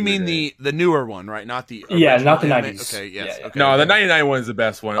assume you mean the newer one, right? Not the not the anime? 90s. Okay, yes. Yeah. Okay. No, the 99 one is the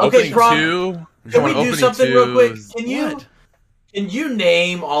best one. Okay, Opening 2. Can we do something real quick? What? Can you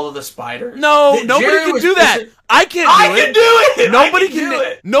name all of the spiders? No, nobody can do that. I can't do it. I can do it. Nobody can do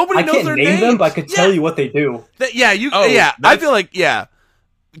it. Nobody I knows can't their name names. them, but I could tell you what they do. I feel like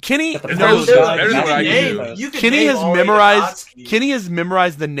Kenny knows. Kenny has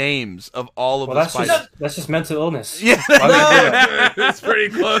memorized the names of all of the spiders. That's just mental illness. Yeah, That's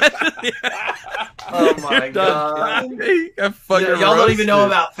pretty close. Oh my god! Y'all don't even know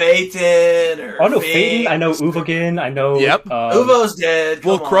about Phaeton or. I know Phaeton. I know Uvogin. I know. Yep. Uvo's dead.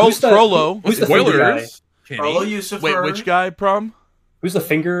 Well, Crollo. Who's the finger guy? Crollo Yusufer. Wait, which guy? Prom? Who's the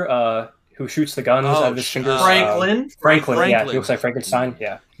finger? Who shoots the guns out of his fingers? Franklin. Franklin. Yeah, he looks like Frankenstein.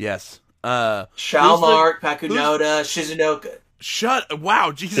 Yeah. Yes. Shalmark, Pakunoda, Shizunoka.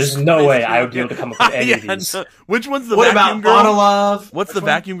 Wow, Jesus. There's no way I would be able to come up with any of these. No. Which one's the What vacuum about girl? Bonalove? What's the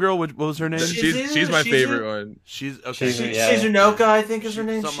vacuum girl? What was her name? She's my favorite one. She's okay. Shizunoka, I think is her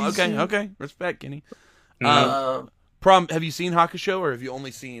name. Okay. Respect, Kenny. Prom, have you seen Hakusho or have you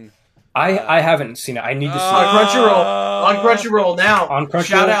only seen? I haven't seen it. I need to see it. On Crunchyroll now. On Crunchyroll.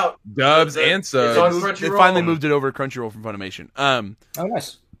 Shout out. Dubs and subs. It's on Crunchyroll. They finally moved it over to Crunchyroll from Funimation. Oh,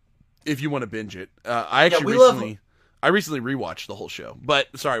 nice. If you want to binge it, I recently rewatched the whole show. But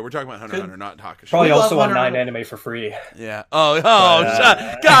sorry, we're talking about Hunter x Hunter, not Hakusho. Probably also on 9 Anime for free. Yeah.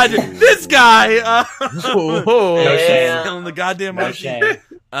 God, this guy. No shame. Killing the goddamn No motion.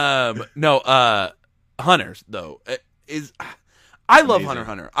 shame. Hunters though is. I love Amazing. Hunter x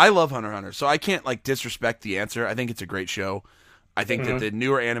Hunter. I love Hunter x Hunter. So I can't disrespect the answer. I think it's a great show. I think that the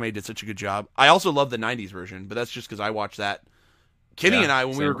newer anime did such a good job. I also love the 90s version, but that's just because I watched that. Kenny and I,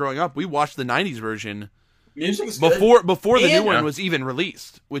 when we were growing up, we watched the 90s version before the new one was even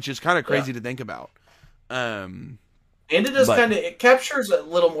released, which is kind of crazy to think about. And it does it captures a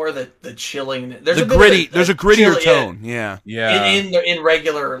little more the chilling. There's a grittier tone. Yeah. In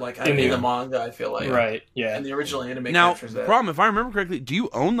regular in the manga, I feel like. Right. Yeah. And the original anime now, captures that. Problem, if I remember correctly, do you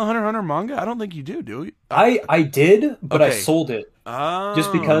own the Hunter x Hunter manga? I don't think you do you? I did, but I sold it. Oh.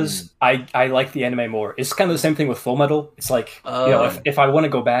 Just because I like the anime more. It's kind of the same thing with Full Metal. It's like, if I want to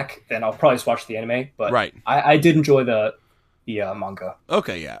go back, then I'll probably just watch the anime. But right. I did enjoy the the manga.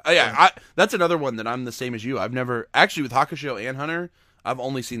 Okay, yeah. That's another one that I'm the same as you. I've never actually with Hakusho and Hunter. I've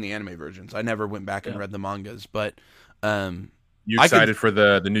only seen the anime versions. I never went back and read the mangas, but you excited for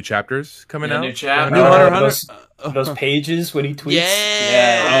the new chapters coming out? New chapter. New Hunter. Those pages when he tweets.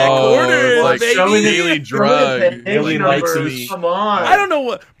 Yeah. Oh, like baby. daily drug. Really likes me. Come on. I don't know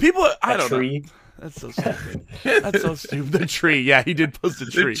what people. I don't tree. know. That's so stupid. That's so stupid. The tree. Yeah, he did post a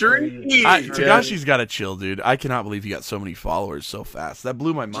tree. The tree. Tagashi's got to chill, dude. I cannot believe he got so many followers so fast. That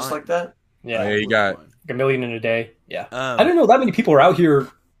blew my mind. Just like that? Yeah. Yeah, you got a million in a day. Yeah. I didn't know that many people were out here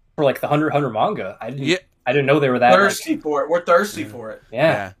for like the Hunter manga. I didn't know they were that thirsty for it. We're thirsty for it.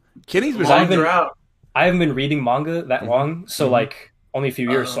 Yeah. Kenny's was I haven't been reading manga that long, so like only a few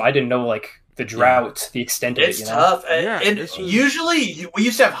years, so I didn't know like the drought, the extent of it. It's tough. And this was... usually we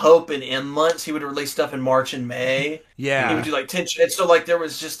used to have Hope in M months. He would release stuff in March and May. Yeah. And he would do like 10. And so like there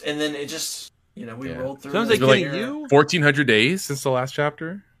was just, and then it just, we rolled through. Sounds it. like It's been Kenny, 1,400 days since the last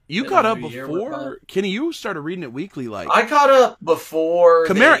chapter. you caught up before Kenny. You started reading it weekly, like I caught up before.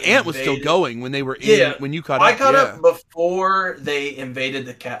 Chimera Ant was still going when they were in. When you caught up, I caught up before they invaded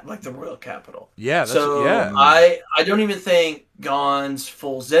the royal capital. Yeah, I don't even think Gon's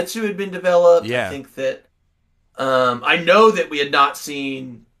full Zetsu had been developed. Yeah. I think that I know that we had not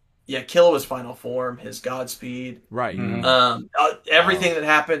seen Killua's final form, his Godspeed. Right. Mm-hmm. Everything that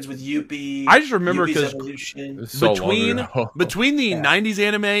happens with UP. I just remember because between the 90s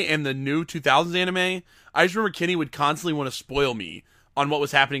anime and the new 2000s anime, I just remember Kenny would constantly want to spoil me on what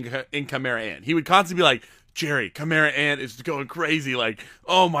was happening in Chimera Ant. He would constantly be like, Jerry, Chimera Ant is going crazy. Like,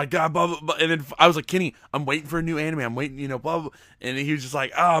 oh my God, blah, blah, blah. And then I was like, Kenny, I'm waiting for a new anime. I'm waiting, blah, blah. And he was just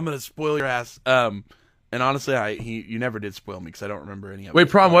like, oh, I'm going to spoil your ass. And honestly, you never did spoil me because I don't remember any of it. Wait,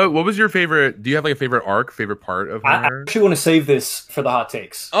 Prom, what was your favorite? Do you have like a favorite arc, favorite part of I Hunter? actually want to save this for the hot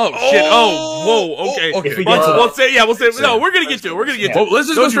takes. Oh shit! Oh, whoa. Okay. If we get to we'll say. No, we're gonna get to it. We're gonna get to it. Well, let's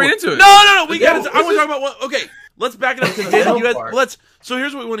just go straight into it. No. We got to. I want to talk about what. Okay, let's back it up to David. So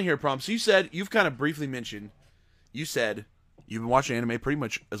here's what we want to hear, Prom. So you said you've kind of briefly mentioned. You said you've been watching anime pretty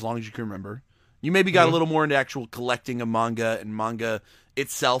much as long as you can remember. You maybe got a little more into actual collecting of manga and manga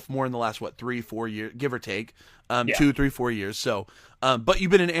itself more in the last 3-4 years, give or take. 2, 3, 4 years. So, but you've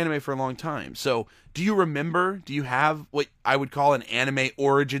been in anime for a long time. So, do you remember? Do you have what I would call an anime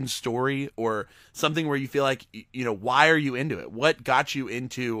origin story, or something where you feel like why are you into it? What got you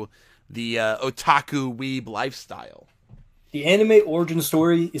into the otaku weeb lifestyle? The anime origin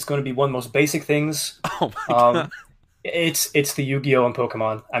story is going to be one of the most basic things. Oh my God. It's the Yu-Gi-Oh and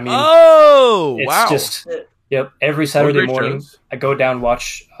Pokemon. I mean, wow. Just every Saturday morning shows. I go down and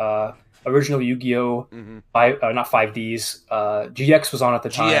watch original Yu-Gi-Oh! Not 5Ds. GX was on at the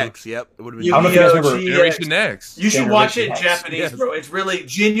time. GX, yep. It would have I don't know if you guys remember. Generation X. You should watch it in X. Japanese, bro. It's really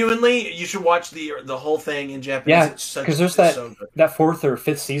genuinely. You should watch the whole thing in Japanese. Yeah, because there's that fourth or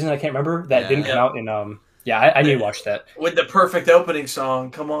fifth season I can't remember that didn't come out in I need to watch that with the perfect opening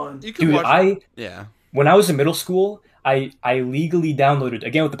song. Come on, you can dude. watch When I was in middle school, I legally downloaded,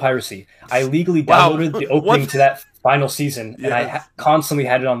 again with the piracy, I legally downloaded the opening to that final season, and I constantly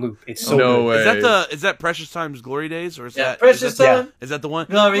had it on loop. It's so No good. way. Is that Precious Times Glory Days, or is that Precious Time? Is that the one?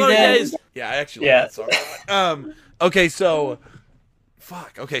 Glory Days. Yeah, I actually like that song. Okay, so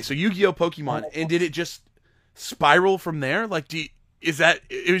so Yu-Gi-Oh! Pokemon, and did it just spiral from there? Like, it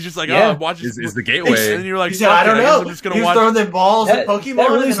was just like, I'm watching is the gateway. And then you're like, I don't know. I'm just gonna He was watch. throwing them balls at Pokemon.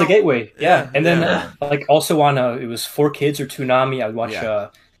 That really is the gateway. Yeah. And then Yeah. like also on it was 4Kids or Toonami. I would watch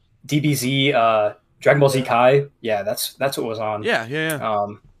DBZ, Dragon Ball Z Kai. Yeah, that's what was on. Yeah.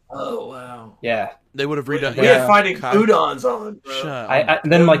 Oh wow. Yeah. They would have redone. We had Finding Udons on. Bro. Shut up. I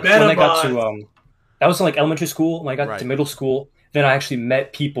then like when I got Metabot. to that was in like elementary school. When I got Right. to middle school, then I actually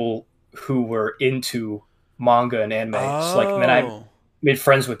met people who were into manga and anime. So like then I made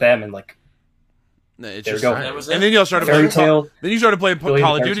friends with them and like It's there we just go. That was it. And then you all started Fairy playing. Tail. Then you started playing Billion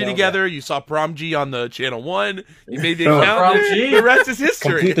Call of Fairy Duty Tail, together. You saw PromG on the channel 1. You made the Oh, account. PromG. The rest is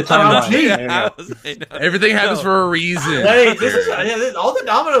history. Complete the timeline. PromG. There you go. Everything happens for a reason. Hey, all the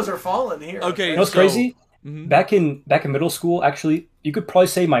dominoes are falling here. Okay. You know what's So- crazy? Mhm. Back in middle school, actually, you could probably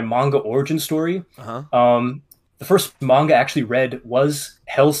say my manga origin story. The first manga I actually read was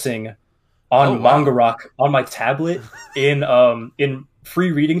Hellsing on Manga Rock on my tablet in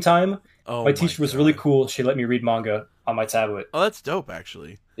free reading time. Oh, my teacher was really cool. She let me read manga on my tablet. Oh, that's dope,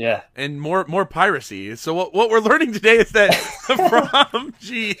 actually. Yeah. And more piracy. So what we're learning today is that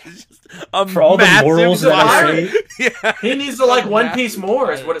PromG is just a For all the massive morals that I pirate. say, Yeah. He needs to like One Piece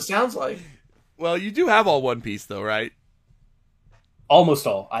more, is what it sounds like. Well, you do have all One Piece, though, right? almost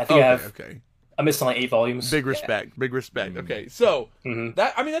all. I think I have Okay. I'm missing like 8 volumes. Big respect. Okay, so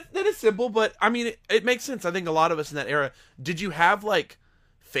that that is simple, but I mean it makes sense. I think a lot of us in that era. Did you have like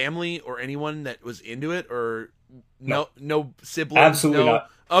family or anyone that was into it, or no siblings? Absolutely not.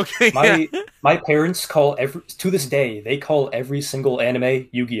 Okay, my parents call to this day they call every single anime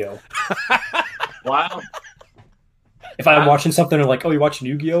Yu-Gi-Oh. Wow. If I'm watching something, they're like, "Oh, you're watching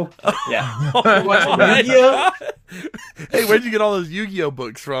Yu-Gi-Oh?" Yeah. Yu-Gi-Oh? Hey, where'd you get all those Yu-Gi-Oh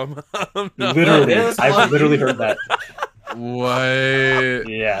books from? Literally, I've literally heard that. What?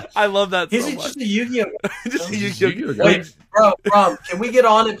 Yeah. I love that so Is it much. just a Yu-Gi-Oh? Just a Yu-Gi-Oh. Wait, bro, can we get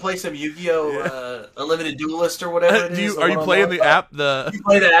on and play some Yu-Gi-Oh! Unlimited Duelist or whatever it is? Are you playing the app? You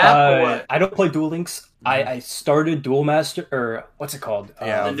play the app or what? I don't play Duel Links. I started Duel Master, or what's it called?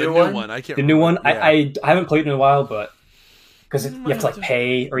 Yeah, the new one? I can't. The new one. Yeah. I haven't played in a while, but because you have to like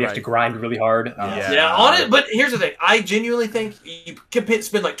pay or you have to grind really hard. Yeah, on it. But here's the thing: I genuinely think you can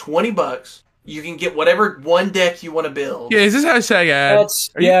spend like $20. You can get whatever one deck you want to build. Yeah, is this hashtag ad?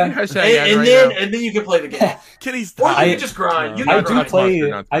 And then you can play the game. Kitty's. Or you can just grind. You I can do grind.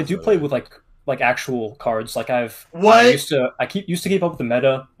 play with like actual cards. Like What? I used to keep up with the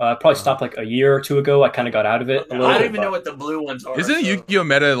meta. Probably stopped like a year or two ago. I kind of got out of it. I don't even know what the blue ones are. Isn't Yu-Gi-Oh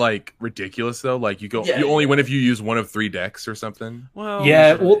meta like ridiculous though? Like you only win if you use one of 3 decks or something. Well,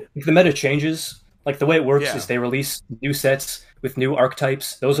 yeah. Well, the meta changes. Like the way it works Yeah. is they release new sets with new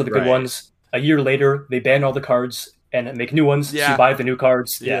archetypes. Those are the good Right. ones. A year later, they ban all the cards and make new ones. Yeah. So you buy the new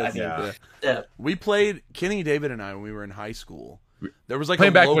cards. Yes, Yeah. We played Kenny, David, and I when we were in high school. There was like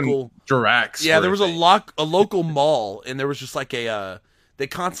Playing a back local. when Jirax. Yeah, were there was thing. a local mall, and there was just like they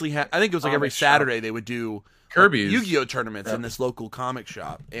constantly had. I think it was like every Comic shop. Saturday they would do Kirby's. Yu-Gi-Oh tournaments in this local comic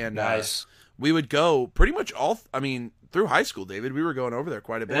shop, and Nice. we would go pretty much all. I mean, through high school, David, we were going over there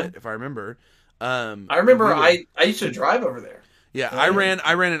quite a bit, if I remember. I remember we were- I used to drive over there. Yeah, I ran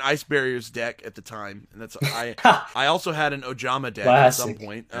an Ice Barriers deck at the time, and that's I also had an Ojama deck at some Classic.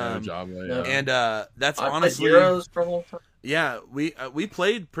 point. Yeah. And that's I played honestly, Heroes for a long time. yeah, we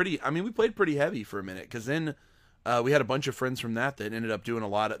played pretty. I mean, we played pretty heavy for a minute because then we had a bunch of friends from that ended up doing a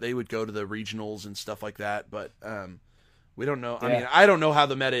lot of. They would go to the regionals and stuff like that, but we don't know. I mean, I don't know how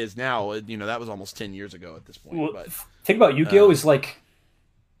the meta is now. You know, that was almost 10 years ago at this point. Well, But think about Yu-Gi-Oh! Is like,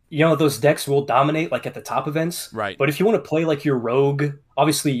 you know, those decks will dominate like at the top events. Right. But if you want to play like your rogue,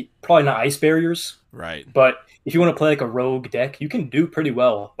 obviously probably not Ice Barriers, right, but if you want to play like a rogue deck, you can do pretty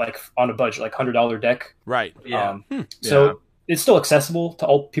well like on a budget, like $100 deck. right. Yeah. So it's still accessible to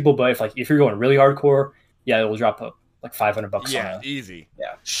all people, but if you're going really hardcore, yeah, it will drop up like $500 Yeah, on it. easy.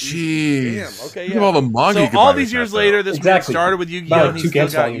 Yeah. Jeez. Damn, okay, Think yeah. of all the manga. you So could all buy these with years that, later, though. this Exactly. man started with Yu-Gi-Oh! About and he two still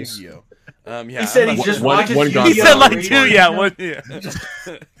Gantz got volumes. Yu-Gi-Oh! Yeah, He said he I'm- just one watches gone. He Yu-Gi-Oh! said like every 2, week. yeah, one, yeah.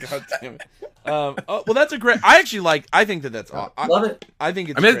 God damn it. Oh, well, that's a great. I actually like. I think that's. Love it. I think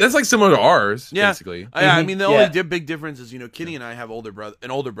it's. I mean, great. that's like similar to ours, Yeah. basically. Yeah, I mean, the Yeah. only big difference is, you know, Kenny and I have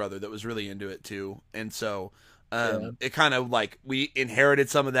an older brother that was really into it too, and so it kind of like we inherited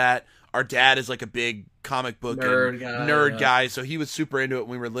some of that. Our dad is like a big comic book nerd guy, so he was super into it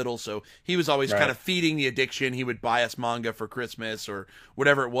when we were little. So he was always kind of feeding the addiction. He would buy us manga for Christmas or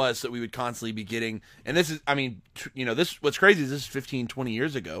whatever it was that we would constantly be getting. And this is, I mean, you know, this what's crazy is this is 15, 20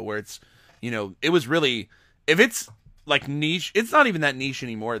 years ago, where it's, you know, it was really, if it's like niche, it's not even that niche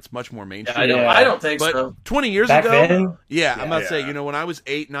anymore. It's much more mainstream. I don't think But so. 20 years Back ago, then? yeah, I'm about to say, Yeah. you know, when I was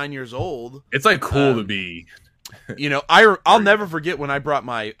 8, 9 years old, It's like cool to be. you know, I'll never forget when I brought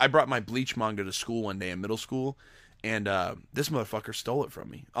my Bleach manga to school one day in middle school, and this motherfucker stole it from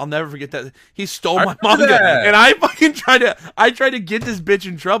me. I'll never forget that. He stole my manga, and I fucking tried to get this bitch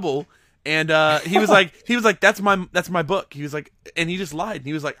in trouble, and he was like, that's my book. He was like, and he just lied. And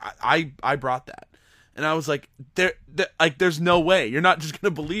he was like, I brought that. And I was like, there's no way. You're not just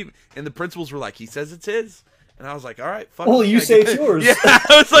gonna believe it. And the principals were like, he says it's his. And I was like, all right, fuck. Well, it. you say it's yours. Yeah, I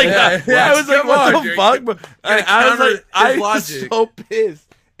was like, Yeah, I was like, come what on, the dude. fuck? But I was like, I was logic. so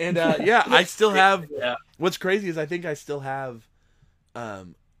pissed. And yeah, I still have. Yeah. What's crazy is I think I still have.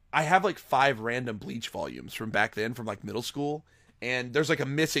 I have like 5 random Bleach volumes from back then, from like middle school. And there's like a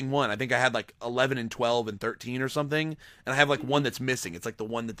missing one. I think I had like 11 and 12 and 13 or something. And I have like one that's missing. It's like the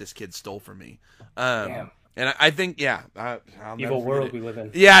one that this kid stole from me. Damn. And I think, yeah. I'll never Evil forget world it. we live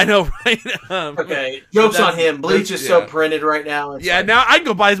in. Yeah, I know, right? Okay, joke's on him. Bleach is so yeah. printed right now. It's Yeah, like, now I can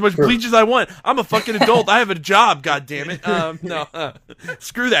go buy as much bleach as I want. I'm a fucking adult. I have a job, god damn it. No,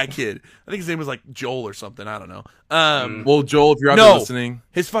 screw that kid. I think his name was like Joel or something. I don't know. Well, Joel, if you're out there listening,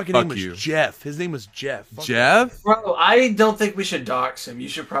 his fucking fuck name was you. Jeff. His name was Jeff. Fuck Jeff? Bro, I don't think we should dox him. You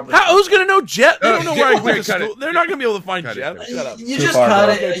should probably. who's gonna know Jeff? They don't know where I went to cut school. it. They're not gonna be able to find Cut it. Jeff. Shut up. You Too just far, cut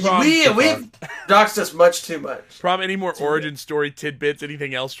bro. it. Okay, Prom, We've doxed us much too much. Prom, any more origin story tidbits?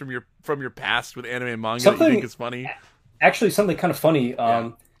 Anything else from your past with anime and manga that you think is funny? Actually, something kind of funny.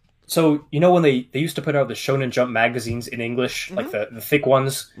 So you know when they used to put out the Shonen Jump magazines in English, like the thick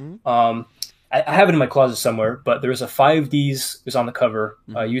ones. I have it in my closet somewhere, but there was a 5Ds was on the cover.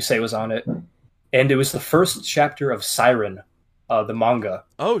 Yusei was on it, and it was the first chapter of Siren, the manga.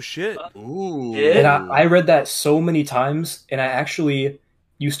 Oh shit! Ooh. And I read that so many times, and I actually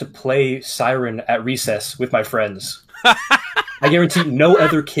used to play Siren at recess with my friends. I guarantee no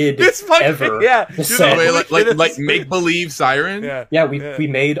other kid ever. Said, Wait, like make believe Siren? Yeah, we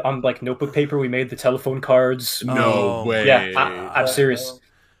made on like notebook paper. We made the telephone cards. No way. Yeah, I'm serious.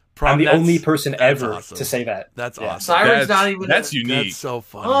 I'm the only person ever to say that. That's awesome. Siren's not even. That's unique. That's so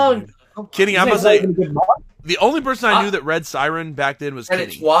funny. Kenny, I'm gonna say the only person I knew that read Siren back then was Kenny.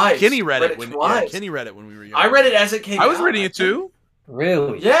 Kenny read it when Kenny read it when we were young. I read it as it came out. I was reading it too.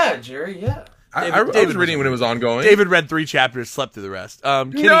 Really? Yeah, Jerry. Yeah. I was reading when it was ongoing. David read 3 chapters, slept through the rest.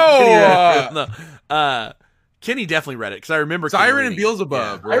 Kenny definitely read it because I remember Siren and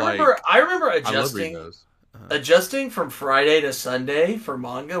Beelzebub. I remember I love reading adjusting. those. Adjusting from Friday to Sunday for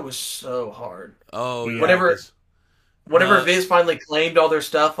manga was so hard. Oh, yeah. Whenever Viz finally claimed all their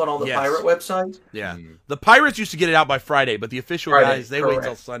stuff on all the pirate websites. Yeah. The pirates used to get it out by Friday, but the official guys, they wait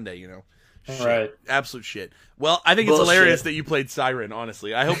till Sunday, you know. Shit. Right. Absolute shit. Well, I think it's hilarious that you played Siren,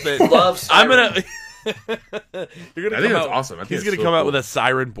 honestly. I hope that Love Siren. I'm going to I think that's awesome. He's going to come out with a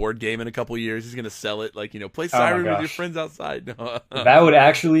Siren board game in a couple years. He's going to sell it like, play Siren with your friends outside. No. That would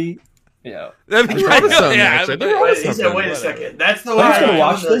actually That'd be Wait a second. That's the way Someone's gonna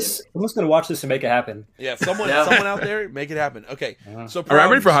watch this. Someone's gonna watch this and make it happen. Yeah, someone out there, make it happen. Okay, so all right,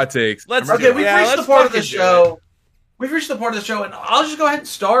 I'm ready for hot takes. We've reached the part of the show. We've reached the part of the show, and I'll just go ahead and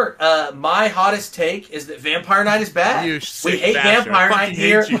start. My hottest take is that Vampire Night is bad. We hate Vampire Night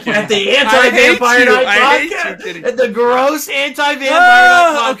here at the Anti-Vampire Night podcast. At the gross Anti-Vampire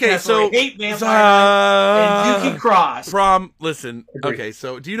Night podcast. Okay, so we hate Vampire Night and Yuki Cross. Prom, listen. Agreed. Okay,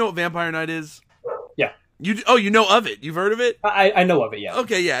 so do you know what Vampire Night is? Yeah. You know of it. You've heard of it? I know of it, yeah.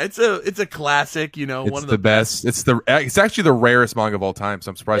 Okay, yeah. It's a classic, It's one of the best. It's actually the rarest manga of all time, so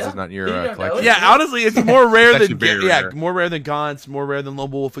I'm surprised it's not in your collection. Yeah, honestly, it's more rare than rare. more rare than Gaunt's, more rare than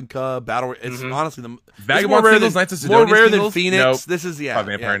Lone Wolf and Cub, Battle. It's honestly the Vagabond Singles, Knights of Sidonia more rare than singles? Phoenix. Nope. This is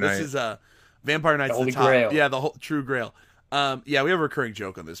Vampire Night. This is Vampire Night's The Holy top. Grail. Yeah, the whole true grail. We have a recurring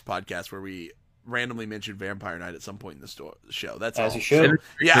joke on this podcast where we randomly mention Vampire Night at some point in the show. That's As all. you should.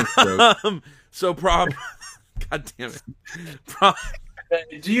 Yeah. So Prom. God damn it. Prom.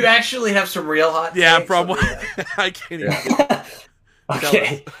 Do you actually have some real hot takes? Yeah, Prom. I can't even.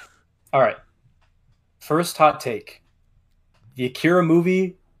 Okay. All right. First hot take. The Akira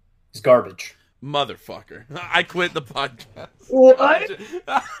movie is garbage. Motherfucker. I quit the podcast. What?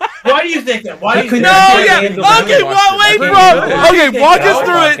 Why do you think that? Why do you think Okay, wait, bro. Okay, walk us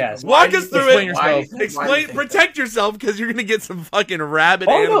through it. Walk us through Explain it. yourself. Explain, protect yourself because you're going to get some fucking rabid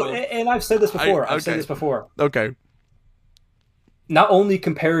Oh, animals. no, and I've said this before. I've said okay. this before. Okay. Not only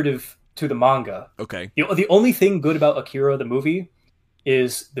comparative to the manga. Okay. The only thing good about Akira, the movie,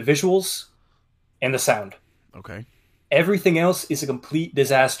 is the visuals and the sound. Okay. Everything else is a complete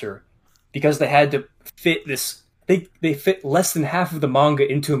disaster because they had to fit this. They fit less than half of the manga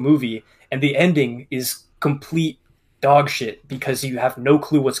into a movie, and the ending is complete dog shit because you have no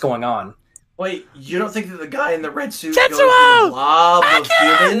clue what's going on. Wait, you don't think that the guy in the red suit going through the blob of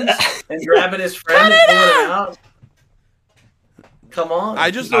humans and grabbing his friend and pulling him out? Come on. I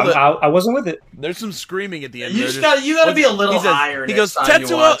just know that I wasn't with it. there's some screaming at the end. You gotta be a little higher. He goes, next time you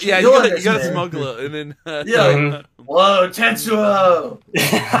Tetsuo. watch it. Yeah, You'll you gotta understand. smoke a little, and then. Yeah. Whoa, Tetsuo.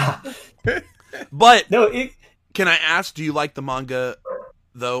 But No, can I ask? Do you like the manga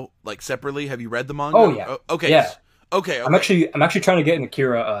though? Like separately? Have you read the manga? Oh, yeah. Okay. Yeah. Okay. I'm actually trying to get an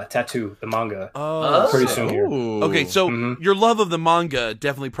Akira tattoo, the manga, pretty soon here. Okay, so your love of the manga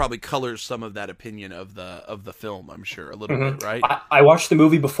definitely probably colors some of that opinion of the film. I'm sure a little bit, right? I watched the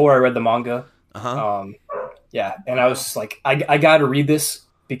movie before I read the manga. Uh-huh. Yeah, and I was just like, I got to read this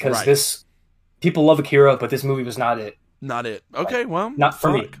because this people love Akira, but this movie was not it. Not it. Okay, well, not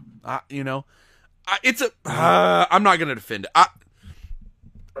for me. It's a. I'm not gonna defend it.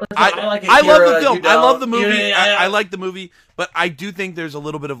 I like I love the Akira, film. you I love don't. the movie. You- I like the movie, but I do think there's a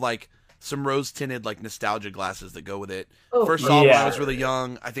little bit of like some rose-tinted like nostalgia glasses that go with it. Oh, First off, when I yeah. was really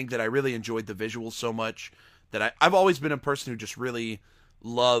young, I think that I really enjoyed the visuals so much that I've always been a person who just really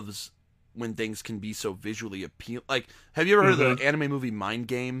loves when things can be so visually appealing. Like, have you ever heard of the anime movie Mind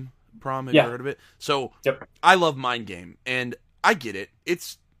Game? Prom, have you heard of it? So, I love Mind Game, and I get it.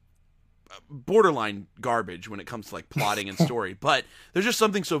 It's borderline garbage when it comes to like plotting and story, but there's just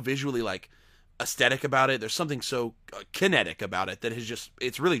something so visually like aesthetic about it. There's something so kinetic about it that has just,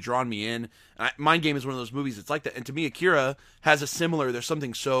 it's really drawn me in. Mind Game is one of those movies that's like that, and to me Akira has a similar, there's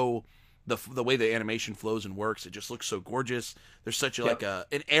something so, the way the animation flows and works, it just looks so gorgeous. There's such a, like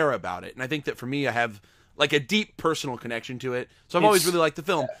an air about it, and I think that for me, I have like a deep personal connection to it, so I've always really liked the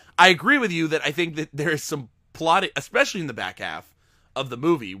film. I agree with you that I think that there is some plotting, especially in the back half of the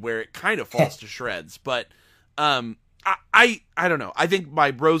movie, where it kind of falls to shreds, but I don't know. I think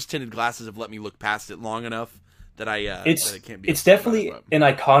my rose-tinted glasses have let me look past it long enough that that it can't be. It's definitely an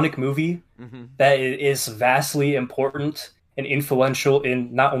iconic movie that is vastly important and influential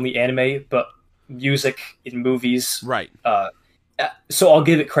in not only anime but music, in movies. Right. So I'll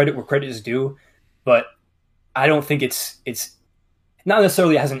give it credit where credit is due, but I don't think it's not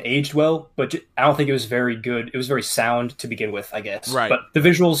necessarily hasn't aged well, but I don't think it was very good. It was very sound to begin with, I guess. Right. But the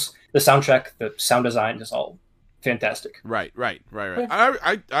visuals, the soundtrack, the sound design is all fantastic. Right. I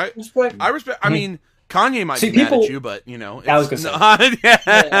respect. I mean, Kanye might be mad at you, but you know, I was gonna say,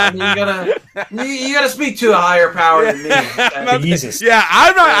 I mean, you gotta speak to a higher power than me. Jesus. Yeah,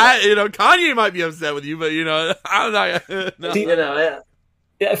 I'm not. You know, Kanye might be upset with you, but you know, I'm not. No. See,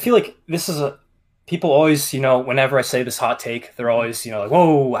 I feel like this is people always, you know, whenever I say this hot take, they're always, you know, like,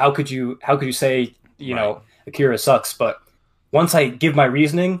 whoa, how could you say, you know, Akira sucks? But once I give my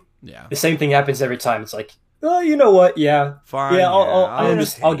reasoning, the same thing happens every time. It's like, oh, you know what? Yeah, fine. Yeah,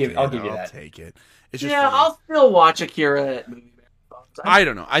 I'll give you that. I'll take it. It's just I'll still watch Akira at movie marathons. I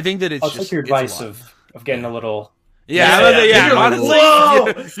don't know. I think that it's I'll just take your advice of getting a little. Honestly,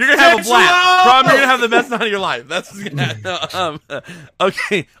 you're gonna have a blast. Prom, you're gonna have the best night of your life. That's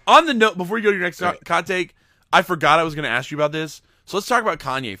okay. On the note, before you go to your next hot take, I forgot I was gonna ask you about this. So let's talk about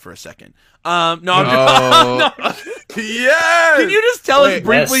Kanye for a second. No. Yeah. Can you just tell us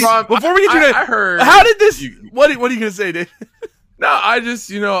briefly before we get to I heard. How did this? What are you gonna say, Dave? No, I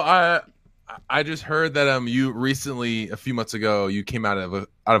just heard that you recently, a few months ago, you came out of a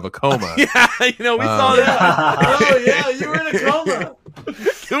coma. Yeah, you know, we saw that. Oh yeah, you were in a coma.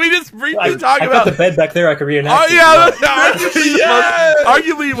 Can we just briefly talk I about got the bed back there? I could reenact. Oh yeah,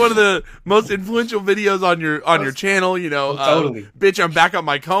 arguably one of the most influential videos on your channel. You know, totally. Bitch, I'm back on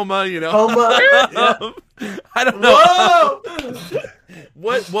my coma. You know, Coma. I don't know.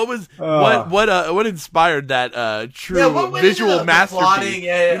 Whoa! What inspired that true visual masterpiece?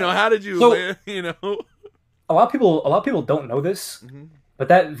 You know, how did you? You know, a lot of people don't know this, but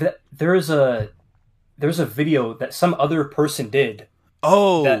that there's a video that some other person did.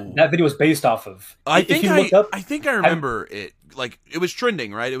 Oh, that video was based off of. I think I remember it. Like, it was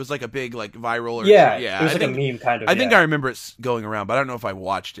trending, right? It was like a big like viral. It was like a meme kind of. I think I remember it going around, but I don't know if I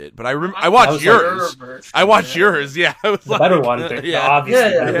watched it. But I watched yours. I watched yours. Yeah, it was the better one. Obviously,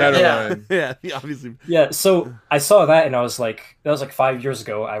 obviously. Yeah. So I saw that, and I was like, that was like 5 years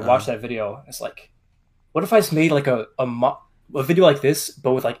ago. I watched that video. It's like, what if I just made like a video like this,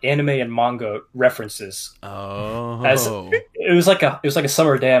 but with like anime and manga references? Oh, it was like a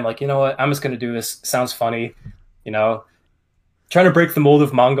summer day. I'm like, you know what? I'm just gonna do this. Sounds funny, you know. Trying to break the mold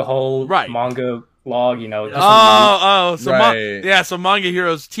of manga manga log, you know. So Manga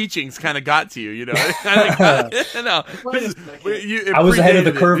Hero's teachings kind of got to you, you know. I was ahead of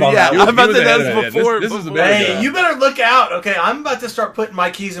the curve on that. I'm about to say that before. This is a hey, you better look out, okay? I'm about to start putting my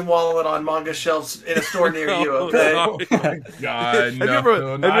keys and wallet on manga shelves in a store near you, okay? God, have you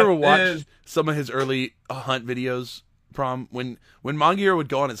ever watched some of his early hunt videos, Prom? When Manga Hero would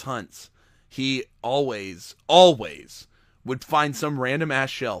go on his hunts, he always would find some random ass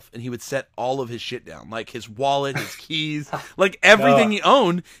shelf and he would set all of his shit down, like his wallet, his keys, like everything he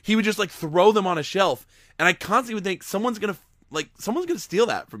owned. He would just like throw them on a shelf, and I constantly would think someone's gonna steal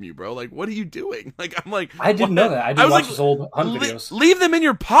that from you, bro. Like, what are you doing? Like, I'm like, I didn't know that. I didn't watch his old hunt videos. Leave them in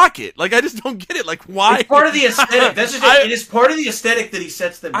your pocket. Like, I just don't get it. Like, why? It's part of the aesthetic. That's just it is part of the aesthetic that he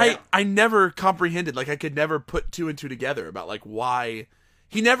sets them down. I never comprehended. Like, I could never put two and two together about like why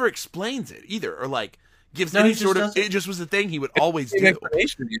he never explains it either, or like gives any sort of. It just was a thing he would always do. And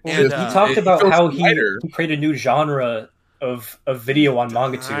he talked about how he created a new genre of video on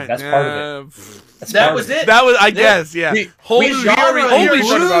manga too. That's part of it. That was it. That was, I guess, yeah. Holy shit!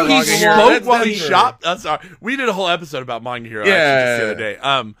 He spoke while he shopped. I'm sorry. We did a whole episode about Manga Hero just the other day.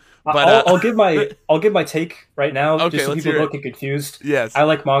 But I'll give my take right now, okay, just so people don't get confused. Yes, I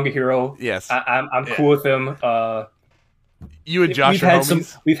like Manga Hero. Yes, I'm cool with him. You and Josh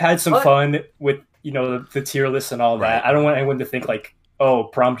we've had some fun with, you know, the tier list and all that. I don't want anyone to think like, oh,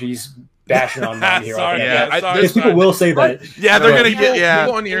 PromG's bashing on My Hero. Sorry, people will say that. Yeah, they're gonna get. Yeah,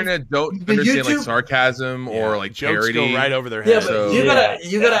 people on the internet don't understand like sarcasm or like jokes parody. go right over their Yeah, head. but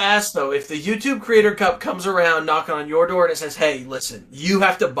you gotta ask though, if the YouTube Creator Cup comes around knocking on your door and it says, "Hey, listen, you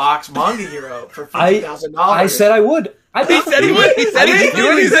have to box Manga Hero for $50,000." I said I would. He said he would. He said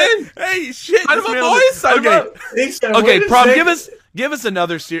he's in. Hey, shit! I'm a boys. Okay, Prom, give us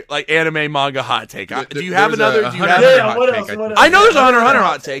another anime manga hot take. Do you have another? Do you have? What else? I know there's a Hunter x Hunter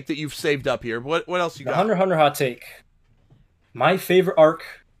hot take that you've saved up here. What else you got? The Hunter x Hunter hot take. My favorite arc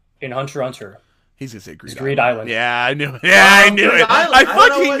in Hunter x Hunter. He's gonna say Greed Island. Yeah, I knew it. Yeah, I knew it. I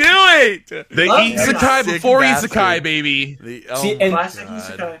fucking knew it. The Isekai before Isekai, baby. Classic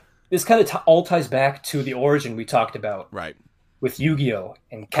Isekai. This kind of all ties back to the origin we talked about. Right. With Yu-Gi-Oh!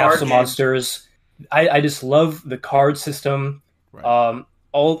 And Capsule Monsters. I just love the card system. Right.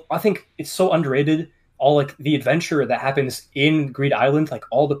 I think it's so underrated. All like the adventure that happens in Greed Island, like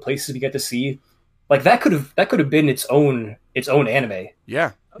all the places we get to see. Like that could have been its own anime.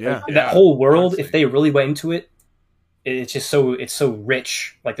 Yeah. Yeah. That whole world, if they really went into it, it's so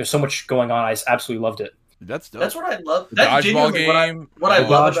rich. Like there's so much going on. I just absolutely loved it. That's dope. That's what I love. The That's dodgeball game. What I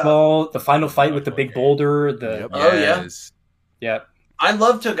love about the final fight with the big boulder. Yeah. I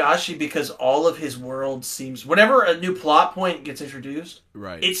love Togashi because all of his world seems, whenever a new plot point gets introduced,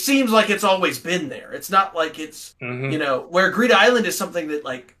 right, it seems like it's always been there. It's not like it's, where Greed Island is something that,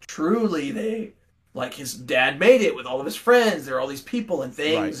 like, truly like, his dad made it with all of his friends. There are all these people and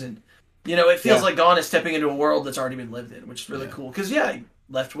things, and, it feels like Gon is stepping into a world that's already been lived in, which is really cool. Because, he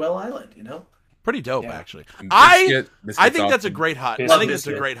left Well Island, Pretty dope, actually. I think that's a great hot. I think it's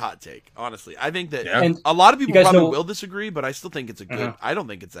a great hot take. Honestly, I think that a lot of people probably will disagree, but I still think it's a good. I don't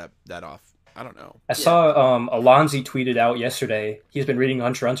think it's that off. I don't know. I saw Alonzi tweeted out yesterday. He's been reading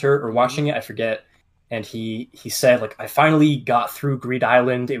Hunter x Hunter or watching it. I forget. And he said, like, I finally got through Greed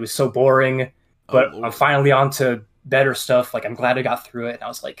Island. It was so boring, but I'm finally on to better stuff. Like, I'm glad I got through it. And I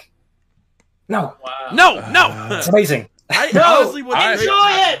was like, no, it's amazing. I honestly would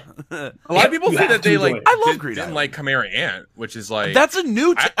enjoy it. A lot of people say that they like. I love Greed Island. Like Chimera Ant, which is like that's a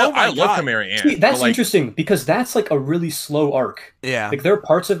new. I love Chimera Ant. See, that's interesting because that's like a really slow arc. Yeah, like there are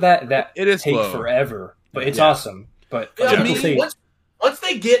parts of that it is take slow. Forever, but it's awesome. But once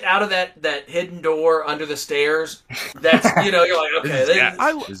they get out of that hidden door under the stairs, that's you're like, okay.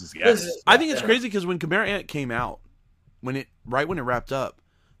 I think it's crazy because when Chimera Ant came out, when it wrapped up,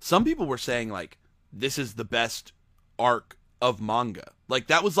 some people were saying like this is the best arc of manga. Like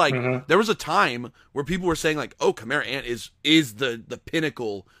that was like there was a time where people were saying like, oh, Chimera Ant is the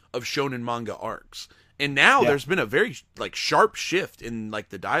pinnacle of shonen manga arcs. And now there's been a very like sharp shift in like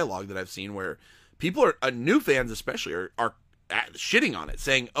the dialogue that I've seen where people are new fans especially are shitting on it,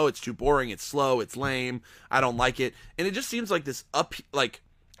 saying, oh, it's too boring, it's slow, it's lame, I don't like it. And it just seems like this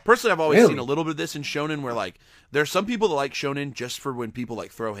personally I've always seen a little bit of this in shonen where like there's some people that like shonen just for when people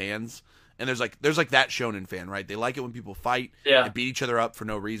like throw hands. And there's like that shonen fan, right? They like it when people fight and beat each other up for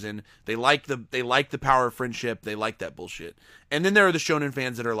no reason. They like the power of friendship. They like that bullshit. And then there are the shonen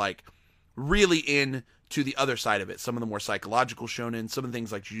fans that are like really in to the other side of it. Some of the more psychological shonen, some of the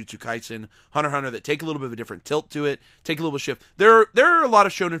things like Jujutsu Kaisen, Hunter x Hunter that take a little bit of a different tilt to it, take a little bit of shift. There are a lot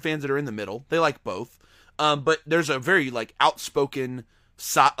of shonen fans that are in the middle. They like both. But there's a very like outspoken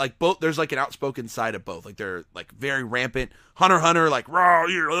there's like an outspoken side of both. Like they're like very rampant. Hunter x Hunter like raw,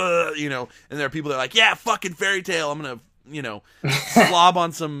 and there are people that are like, yeah, fucking Fairy Tail. I'm gonna slob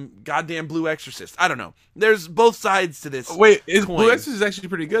on some goddamn Blue Exorcist. I don't know. There's both sides to this. Wait, Blue Exorcist actually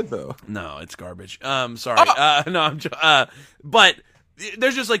pretty good though? No, it's garbage. Sorry. But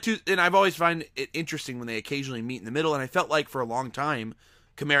there's just like two, and I've always find it interesting when they occasionally meet in the middle. And I felt like for a long time,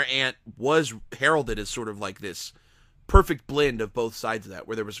 Chimera Ant was heralded as sort of like this perfect blend of both sides of that,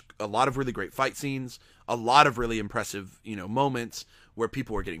 where there was a lot of really great fight scenes, a lot of really impressive, moments where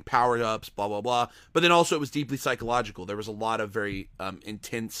people were getting power-ups, blah, blah, blah. But then also it was deeply psychological. There was a lot of very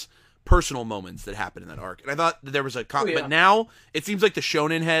intense personal moments that happened in that arc. And I thought that there was but now it seems like the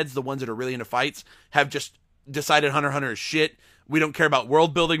shonen heads, the ones that are really into fights, have just decided Hunter x Hunter is shit. We don't care about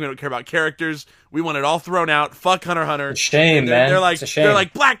world building. We don't care about characters. We want it all thrown out. Fuck Hunter x Hunter. It's a shame, man. They're like, they're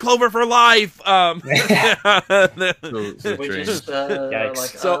like Black Clover for life. So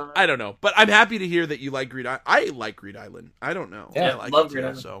I don't know, but I'm happy to hear that you like Greed Island. I like Greed Island. I don't know. Yeah, I love Greed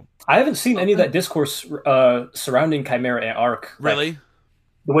Island. So I haven't seen any of that discourse surrounding Chimera Ant arc. Really?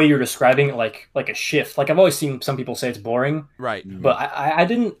 the way you're describing it, like a shift. Like I've always seen some people say it's boring, right? But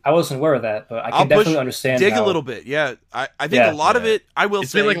I wasn't aware of that. But I can definitely understand. Dig a little bit, yeah. I think a lot of it. I will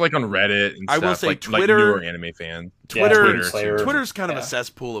say, been like on Reddit. And I will stuff, say like Twitter, newer anime fans. Twitter's kind of a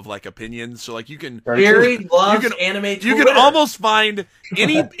cesspool of like opinions. So like you can Gary loves anime. You can almost find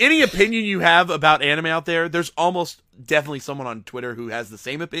any opinion you have about anime out there. There's almost definitely someone on Twitter who has the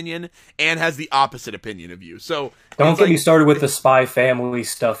same opinion and has the opposite opinion of you. So don't get me started with the Spy Family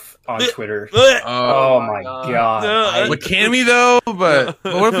stuff on Twitter. Oh my god! With Cammy though, but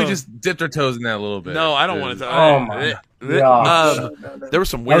what if we just dipped our toes in that a little bit? No, I don't want to. Oh my god! There was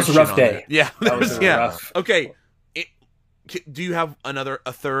some weird. That was a rough day. Yeah, that was rough. Okay. Do you have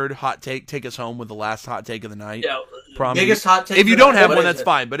a third hot take? Take us home with the last hot take of the night. Yeah, Promise. Biggest hot take. If you don't have one, that's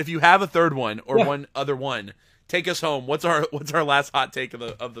fine. But if you have a third one or one other one, take us home. What's our last hot take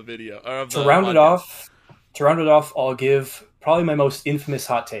of the video? Or to round it off, I'll give probably my most infamous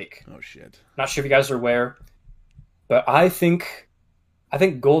hot take. Oh shit! Not sure if you guys are aware, but I think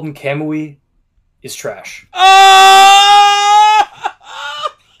Golden Kamui is trash.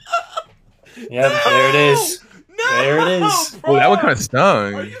 Yeah, there it is. There it is. Oh, that one kind of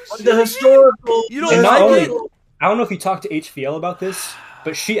stung. The historical. You don't like it? I don't know if you talked to HVL about this,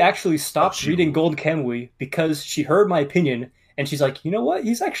 but she actually stopped reading Golden Kamui because she heard my opinion, and she's like, you know what?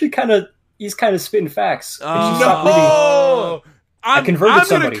 He's actually kind of spitting facts. And she stopped reading. I converted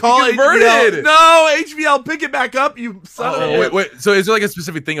somebody. HVL. No, HVL, pick it back up, you son of a... Wait. So is there like a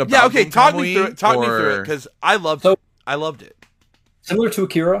specific thing about Yeah, okay, talk me through it, because I loved it. Similar to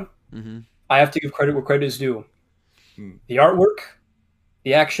Akira, I have to give credit where credit is due. The artwork,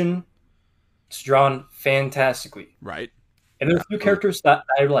 the action, it's drawn fantastically. Right. And there are a few characters that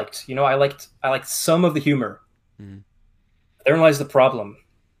I liked. You know, I liked some of the humor. Therein lies the problem.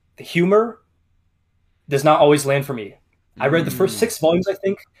 The humor does not always land for me. I read the first 6 volumes, I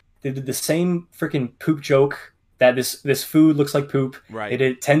think. They did the same freaking poop joke that this food looks like poop. Right. They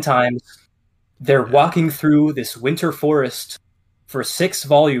did it 10 times. They're walking through this winter forest for 6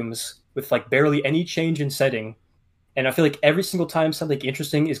 volumes with like barely any change in setting. And I feel like every single time something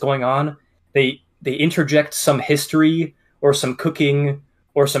interesting is going on, they interject some history or some cooking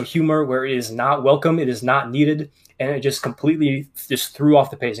or some humor where it is not welcome, it is not needed, and it just completely just threw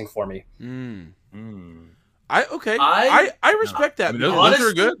off the pacing for me. I respect that. I mean, those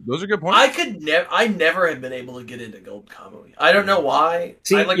are good. Those are good points. I never have been able to get into Golden Kamui. I don't know why.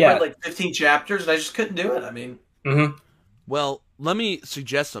 I read like 15 chapters and I just couldn't do it. I mean, Well, let me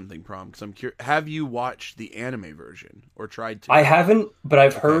suggest something, Prom, because I'm curious. Have you watched the anime version or tried to? I haven't, but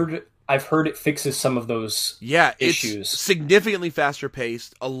I've heard it fixes some of those issues. It's significantly faster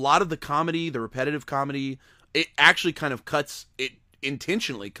paced. A lot of the comedy, the repetitive comedy, it actually kind of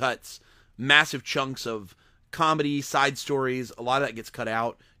intentionally cuts massive chunks of comedy, side stories. A lot of that gets cut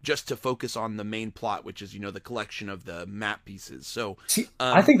out just to focus on the main plot, which is, the collection of the map pieces. So,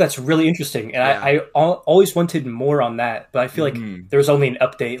 I think that's really interesting, and I always wanted more on that, but I feel like there's only an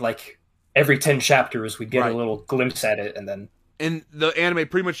update, like every 10 chapters we'd get a little glimpse at it, and then... And the anime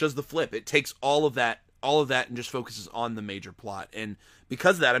pretty much does the flip. It takes all of that and just focuses on the major plot. And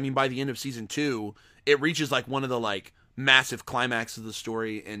because of that, I mean, by the end of season 2, it reaches like one of the like massive climaxes of the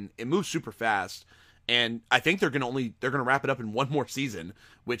story, and it moves super fast. And I think they're gonna wrap it up in one more season,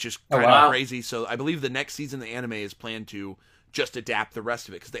 which is kind of crazy. So I believe the next season the anime is planned to just adapt the rest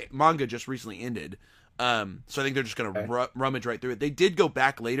of it, because the manga just recently ended. So I think they're just gonna rummage right through it. They did go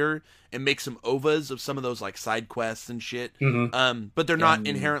back later and make some OVAs of some of those like side quests and shit. But they're not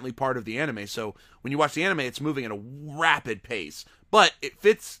inherently part of the anime. So when you watch the anime, it's moving at a rapid pace. But it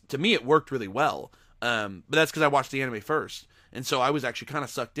fits, to me, it worked really well. But that's because I watched the anime first, and so I was actually kind of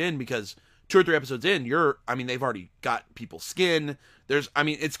sucked in, because 2 or 3 episodes in, they've already got people's skin.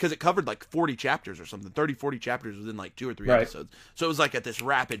 It's because it covered like 40 chapters or something, 30, 40 chapters within like 2 or 3 episodes. So it was like at this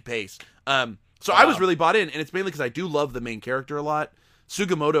rapid pace. So I was really bought in, and it's mainly because I do love the main character a lot.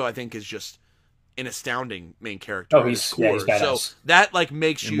 Sugimoto, I think, is just an astounding main character. Oh, he's badass. So that like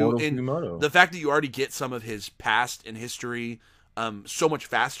makes Sugimoto. the fact that you already get some of his past and history so much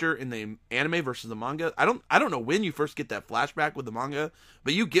faster in the anime versus the manga. I don't know when you first get that flashback with the manga,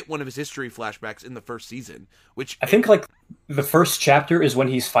 but you get one of his history flashbacks in the first season, which I think like the first chapter is when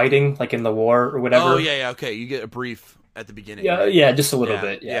he's fighting like in the war or whatever. Oh yeah, okay. You get a brief at the beginning. Yeah, right? yeah, just a little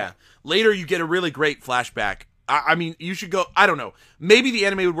bit. Yeah. Later you get a really great flashback. I mean, you should go. I don't know. Maybe the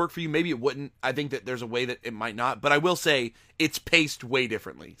anime would work for you. Maybe it wouldn't. I think that there's a way that it might not. But I will say it's paced way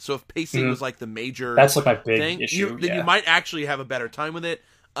differently. So if pacing was like the major, that's like my big thing, issue. Then you might actually have a better time with it.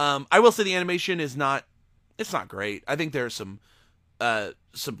 I will say the animation is not. It's not great. I think there's some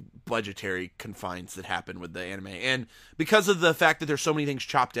some budgetary confines that happen with the anime, and because of the fact that there's so many things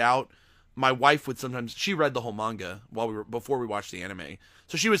chopped out, my wife would sometimes, she read the whole manga before we watched the anime,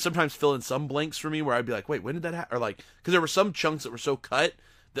 so she would sometimes fill in some blanks for me where I'd be like, wait, when did that happen? Or like, because there were some chunks that were so cut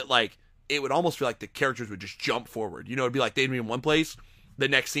that like it would almost feel like the characters would just jump forward. You know, it'd be like they'd be in one place, the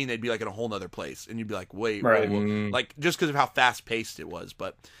next scene they'd be like in a whole nother place, and you'd be like, wait, right. Like just because of how fast paced it was.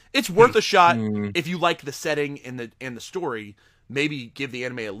 But it's worth a shot if you like the setting and the story. Maybe give the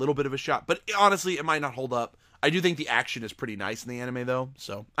anime a little bit of a shot, but honestly, it might not hold up. I do think the action is pretty nice in the anime, though,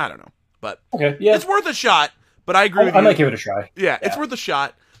 so I don't know. But it's worth a shot. But I agree with you. I might give it a try. Yeah, it's worth a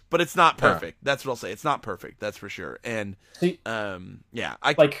shot, but it's not perfect. That's what I'll say. It's not perfect. That's for sure. And I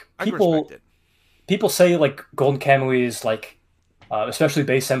respect it. People say like Golden Kamuy is like, especially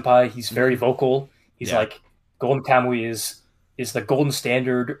Bei Senpai. He's very vocal. He's like Golden Kamuy is the golden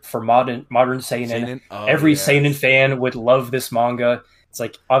standard for modern seinen. Every seinen fan would love this manga. It's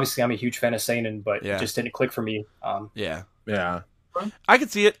like, obviously I'm a huge fan of seinen, but it just didn't click for me. Yeah. I could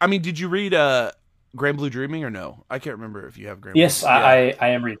see it. I mean, did you read Grand Blue Dreaming or no? I can't remember if you have Grand Blue. Yes, I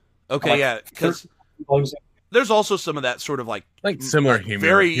am reading. Okay, because there's also some of that sort of like similar humor.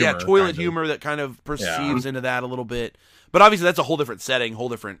 Very toilet humor that kind of perceives into that a little bit. But obviously, that's a whole different setting, whole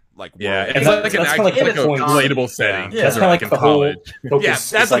different like world. Yeah, it's like an actual relatable setting. That's kind of like the whole focus.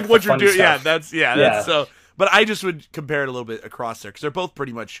 That's like what you're doing. Yeah, that's so. But I just would compare it a little bit across there because they're both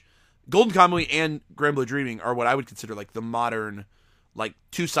pretty much Golden Kamuy and Grand Blue Dreaming are what I would consider like the modern, like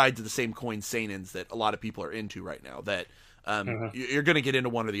two sides of the same coin seinens that a lot of people are into right now. That you're going to get into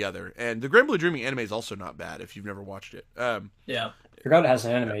one or the other. And the Grand Blue Dreaming anime is also not bad if you've never watched it. I forgot it has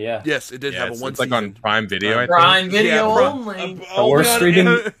an anime, Yes, it did have a one season. It's like on Prime Video, I think. Prime Video only. The worst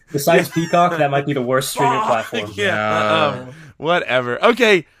streaming, besides Peacock, that might be the worst streaming platform. Whatever.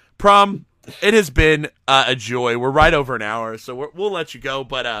 Okay, Prom, it has been a joy. We're right over an hour, so we'll let you go.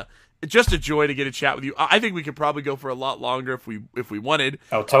 But just a joy to get a chat with you. I think we could probably go for a lot longer if we wanted.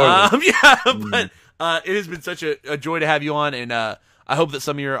 Oh, totally. But it has been such a joy to have you on, and I hope that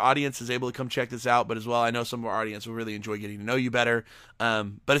some of your audience is able to come check this out, but as well, I know some of our audience will really enjoy getting to know you better.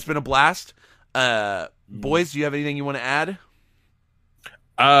 But it's been a blast. Boys, do you have anything you want to add?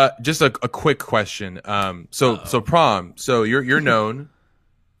 Just a quick question. So Prom, so you're known,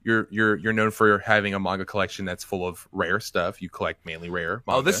 you're known for having a manga collection that's full of rare stuff. You collect mainly rare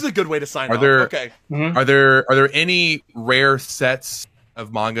manga. Oh, this is a good way to sign off. Okay. Are there any rare sets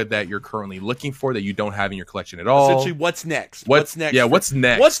of manga that you're currently looking for that you don't have in your collection at all? Essentially, what's next? What's next? Yeah, what's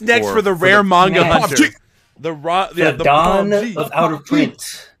next? What's next for the rare manga hunter? The dawn of out of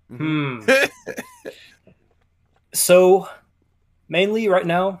print. So, mainly right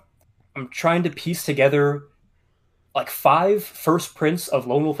now, I'm trying to piece together like 5 first prints of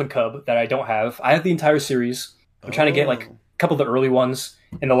Lone Wolf and Cub that I don't have. I have the entire series. I'm trying to get like a couple of the early ones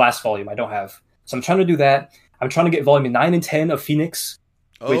in the last volume I don't have. So I'm trying to do that. I'm trying to get volume 9 and 10 of Phoenix,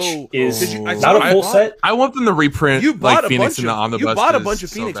 which is not a full set. I want them to reprint like Phoenix in the omnibus. You bought a bunch of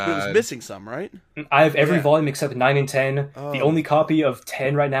Phoenix, but it was missing some, right? I have every volume except 9 and 10. The only copy of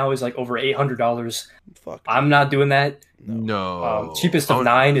 10 right now is like over $800. Fuck. I'm not doing that. No. Cheapest of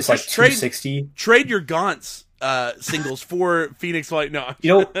 9 is like $260. Trade your Gaunt's singles for Phoenix Light. No.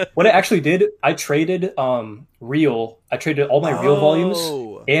 You know what I actually did? I traded Real. I traded all my Real volumes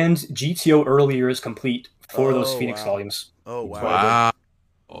and GTO Early Years Complete for those Phoenix volumes. Oh wow!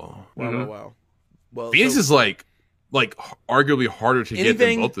 Wow! Well, Phoenix is like arguably harder to get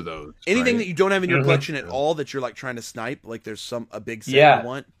than both of those. Anything that you don't have in your collection at all that you're like trying to snipe, like there's a big set you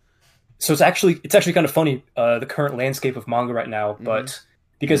want. So it's actually kind of funny the current landscape of manga right now, but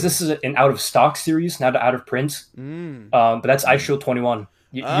because this is an out of stock series, not out of print. But that's Ice Shield 21.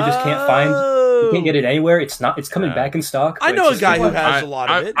 You just can't find. You can't get it anywhere. It's coming back in stock. I know a guy who has a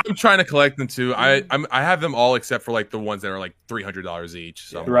lot of it. I'm trying to collect them too. I have them all except for like the ones that are like $300 each.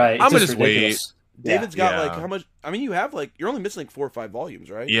 So right, I'm gonna just wait. David's got like how much? I mean, you have like you're only missing like 4 or 5 volumes,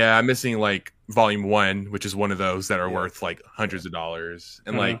 right? Yeah, I'm missing like volume 1, which is one of those that are worth like hundreds of dollars,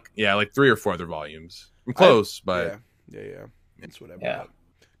 and like 3 or 4 other volumes. I'm close, but it's whatever. Yeah,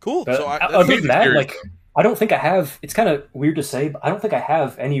 cool. But so other than that, like. I don't think I have. It's kind of weird to say, but I don't think I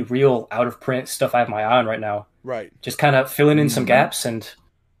have any real out of print stuff I have my eye on right now. Right. Just kind of filling in some gaps and.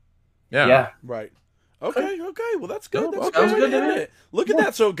 Yeah. Right. Okay. Well, that's good. That was good to me. Look at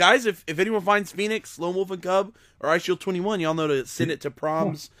that. So, guys, if anyone finds Phoenix, Lone Wolf and Cub, or Ice Shield 21, y'all know to send it to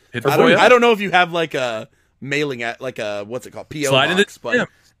Proms. I don't know if you have like a mailing at like a what's it called PO box, but.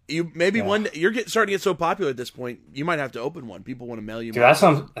 You maybe one day, you're starting to get so popular at this point, you might have to open one. People want to mail you. Dude, that's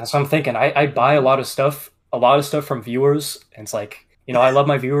what I'm thinking. I buy a lot of stuff from viewers, and it's like I love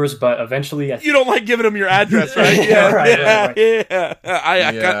my viewers, but eventually, you don't like giving them your address, right? Yeah, right.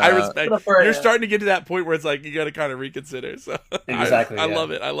 I respect. You're starting to get to that point where it's like you got to kind of reconsider. So exactly, I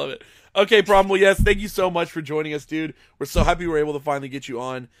love it. Okay, Prom. Well, yes, thank you so much for joining us, dude. We're so happy we were able to finally get you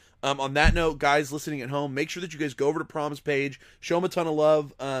on. On that note, guys listening at home, make sure that you guys go over to Prom's page, show him a ton of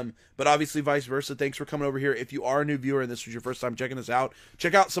love, but obviously vice versa. Thanks for coming over here. If you are a new viewer and this was your first time checking us out,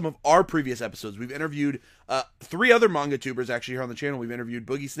 check out some of our previous episodes. We've interviewed 3 other manga tubers actually here on the channel. We've interviewed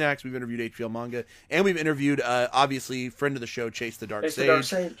Boogie Snacks, we've interviewed HPL Manga, and we've interviewed, obviously, friend of the show, Chase the Dark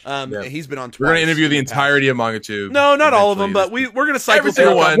Sage. He's been on twice. We're going to interview the entirety of Manga Tube. No, not all of them, but we're going to cycle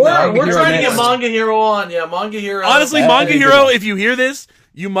through one. We're trying to get Manga Hero on. Yeah, Manga Hero. Honestly, Manga Hero, if you hear this,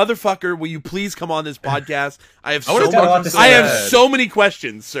 you motherfucker, will you please come on this podcast? I have so many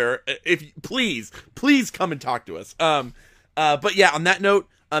questions, sir. If please come and talk to us. But yeah, on that note,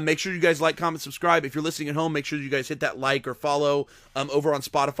 make sure you guys like, comment, subscribe. If you're listening at home, make sure you guys hit that like or follow over on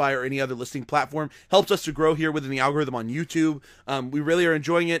Spotify or any other listening platform. Helps us to grow here within the algorithm on YouTube. We really are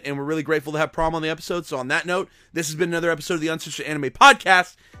enjoying it, and we're really grateful to have Prom on the episode. So on that note, this has been another episode of the Uncensored Anime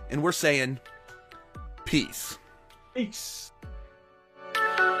Podcast, and we're saying peace. Peace.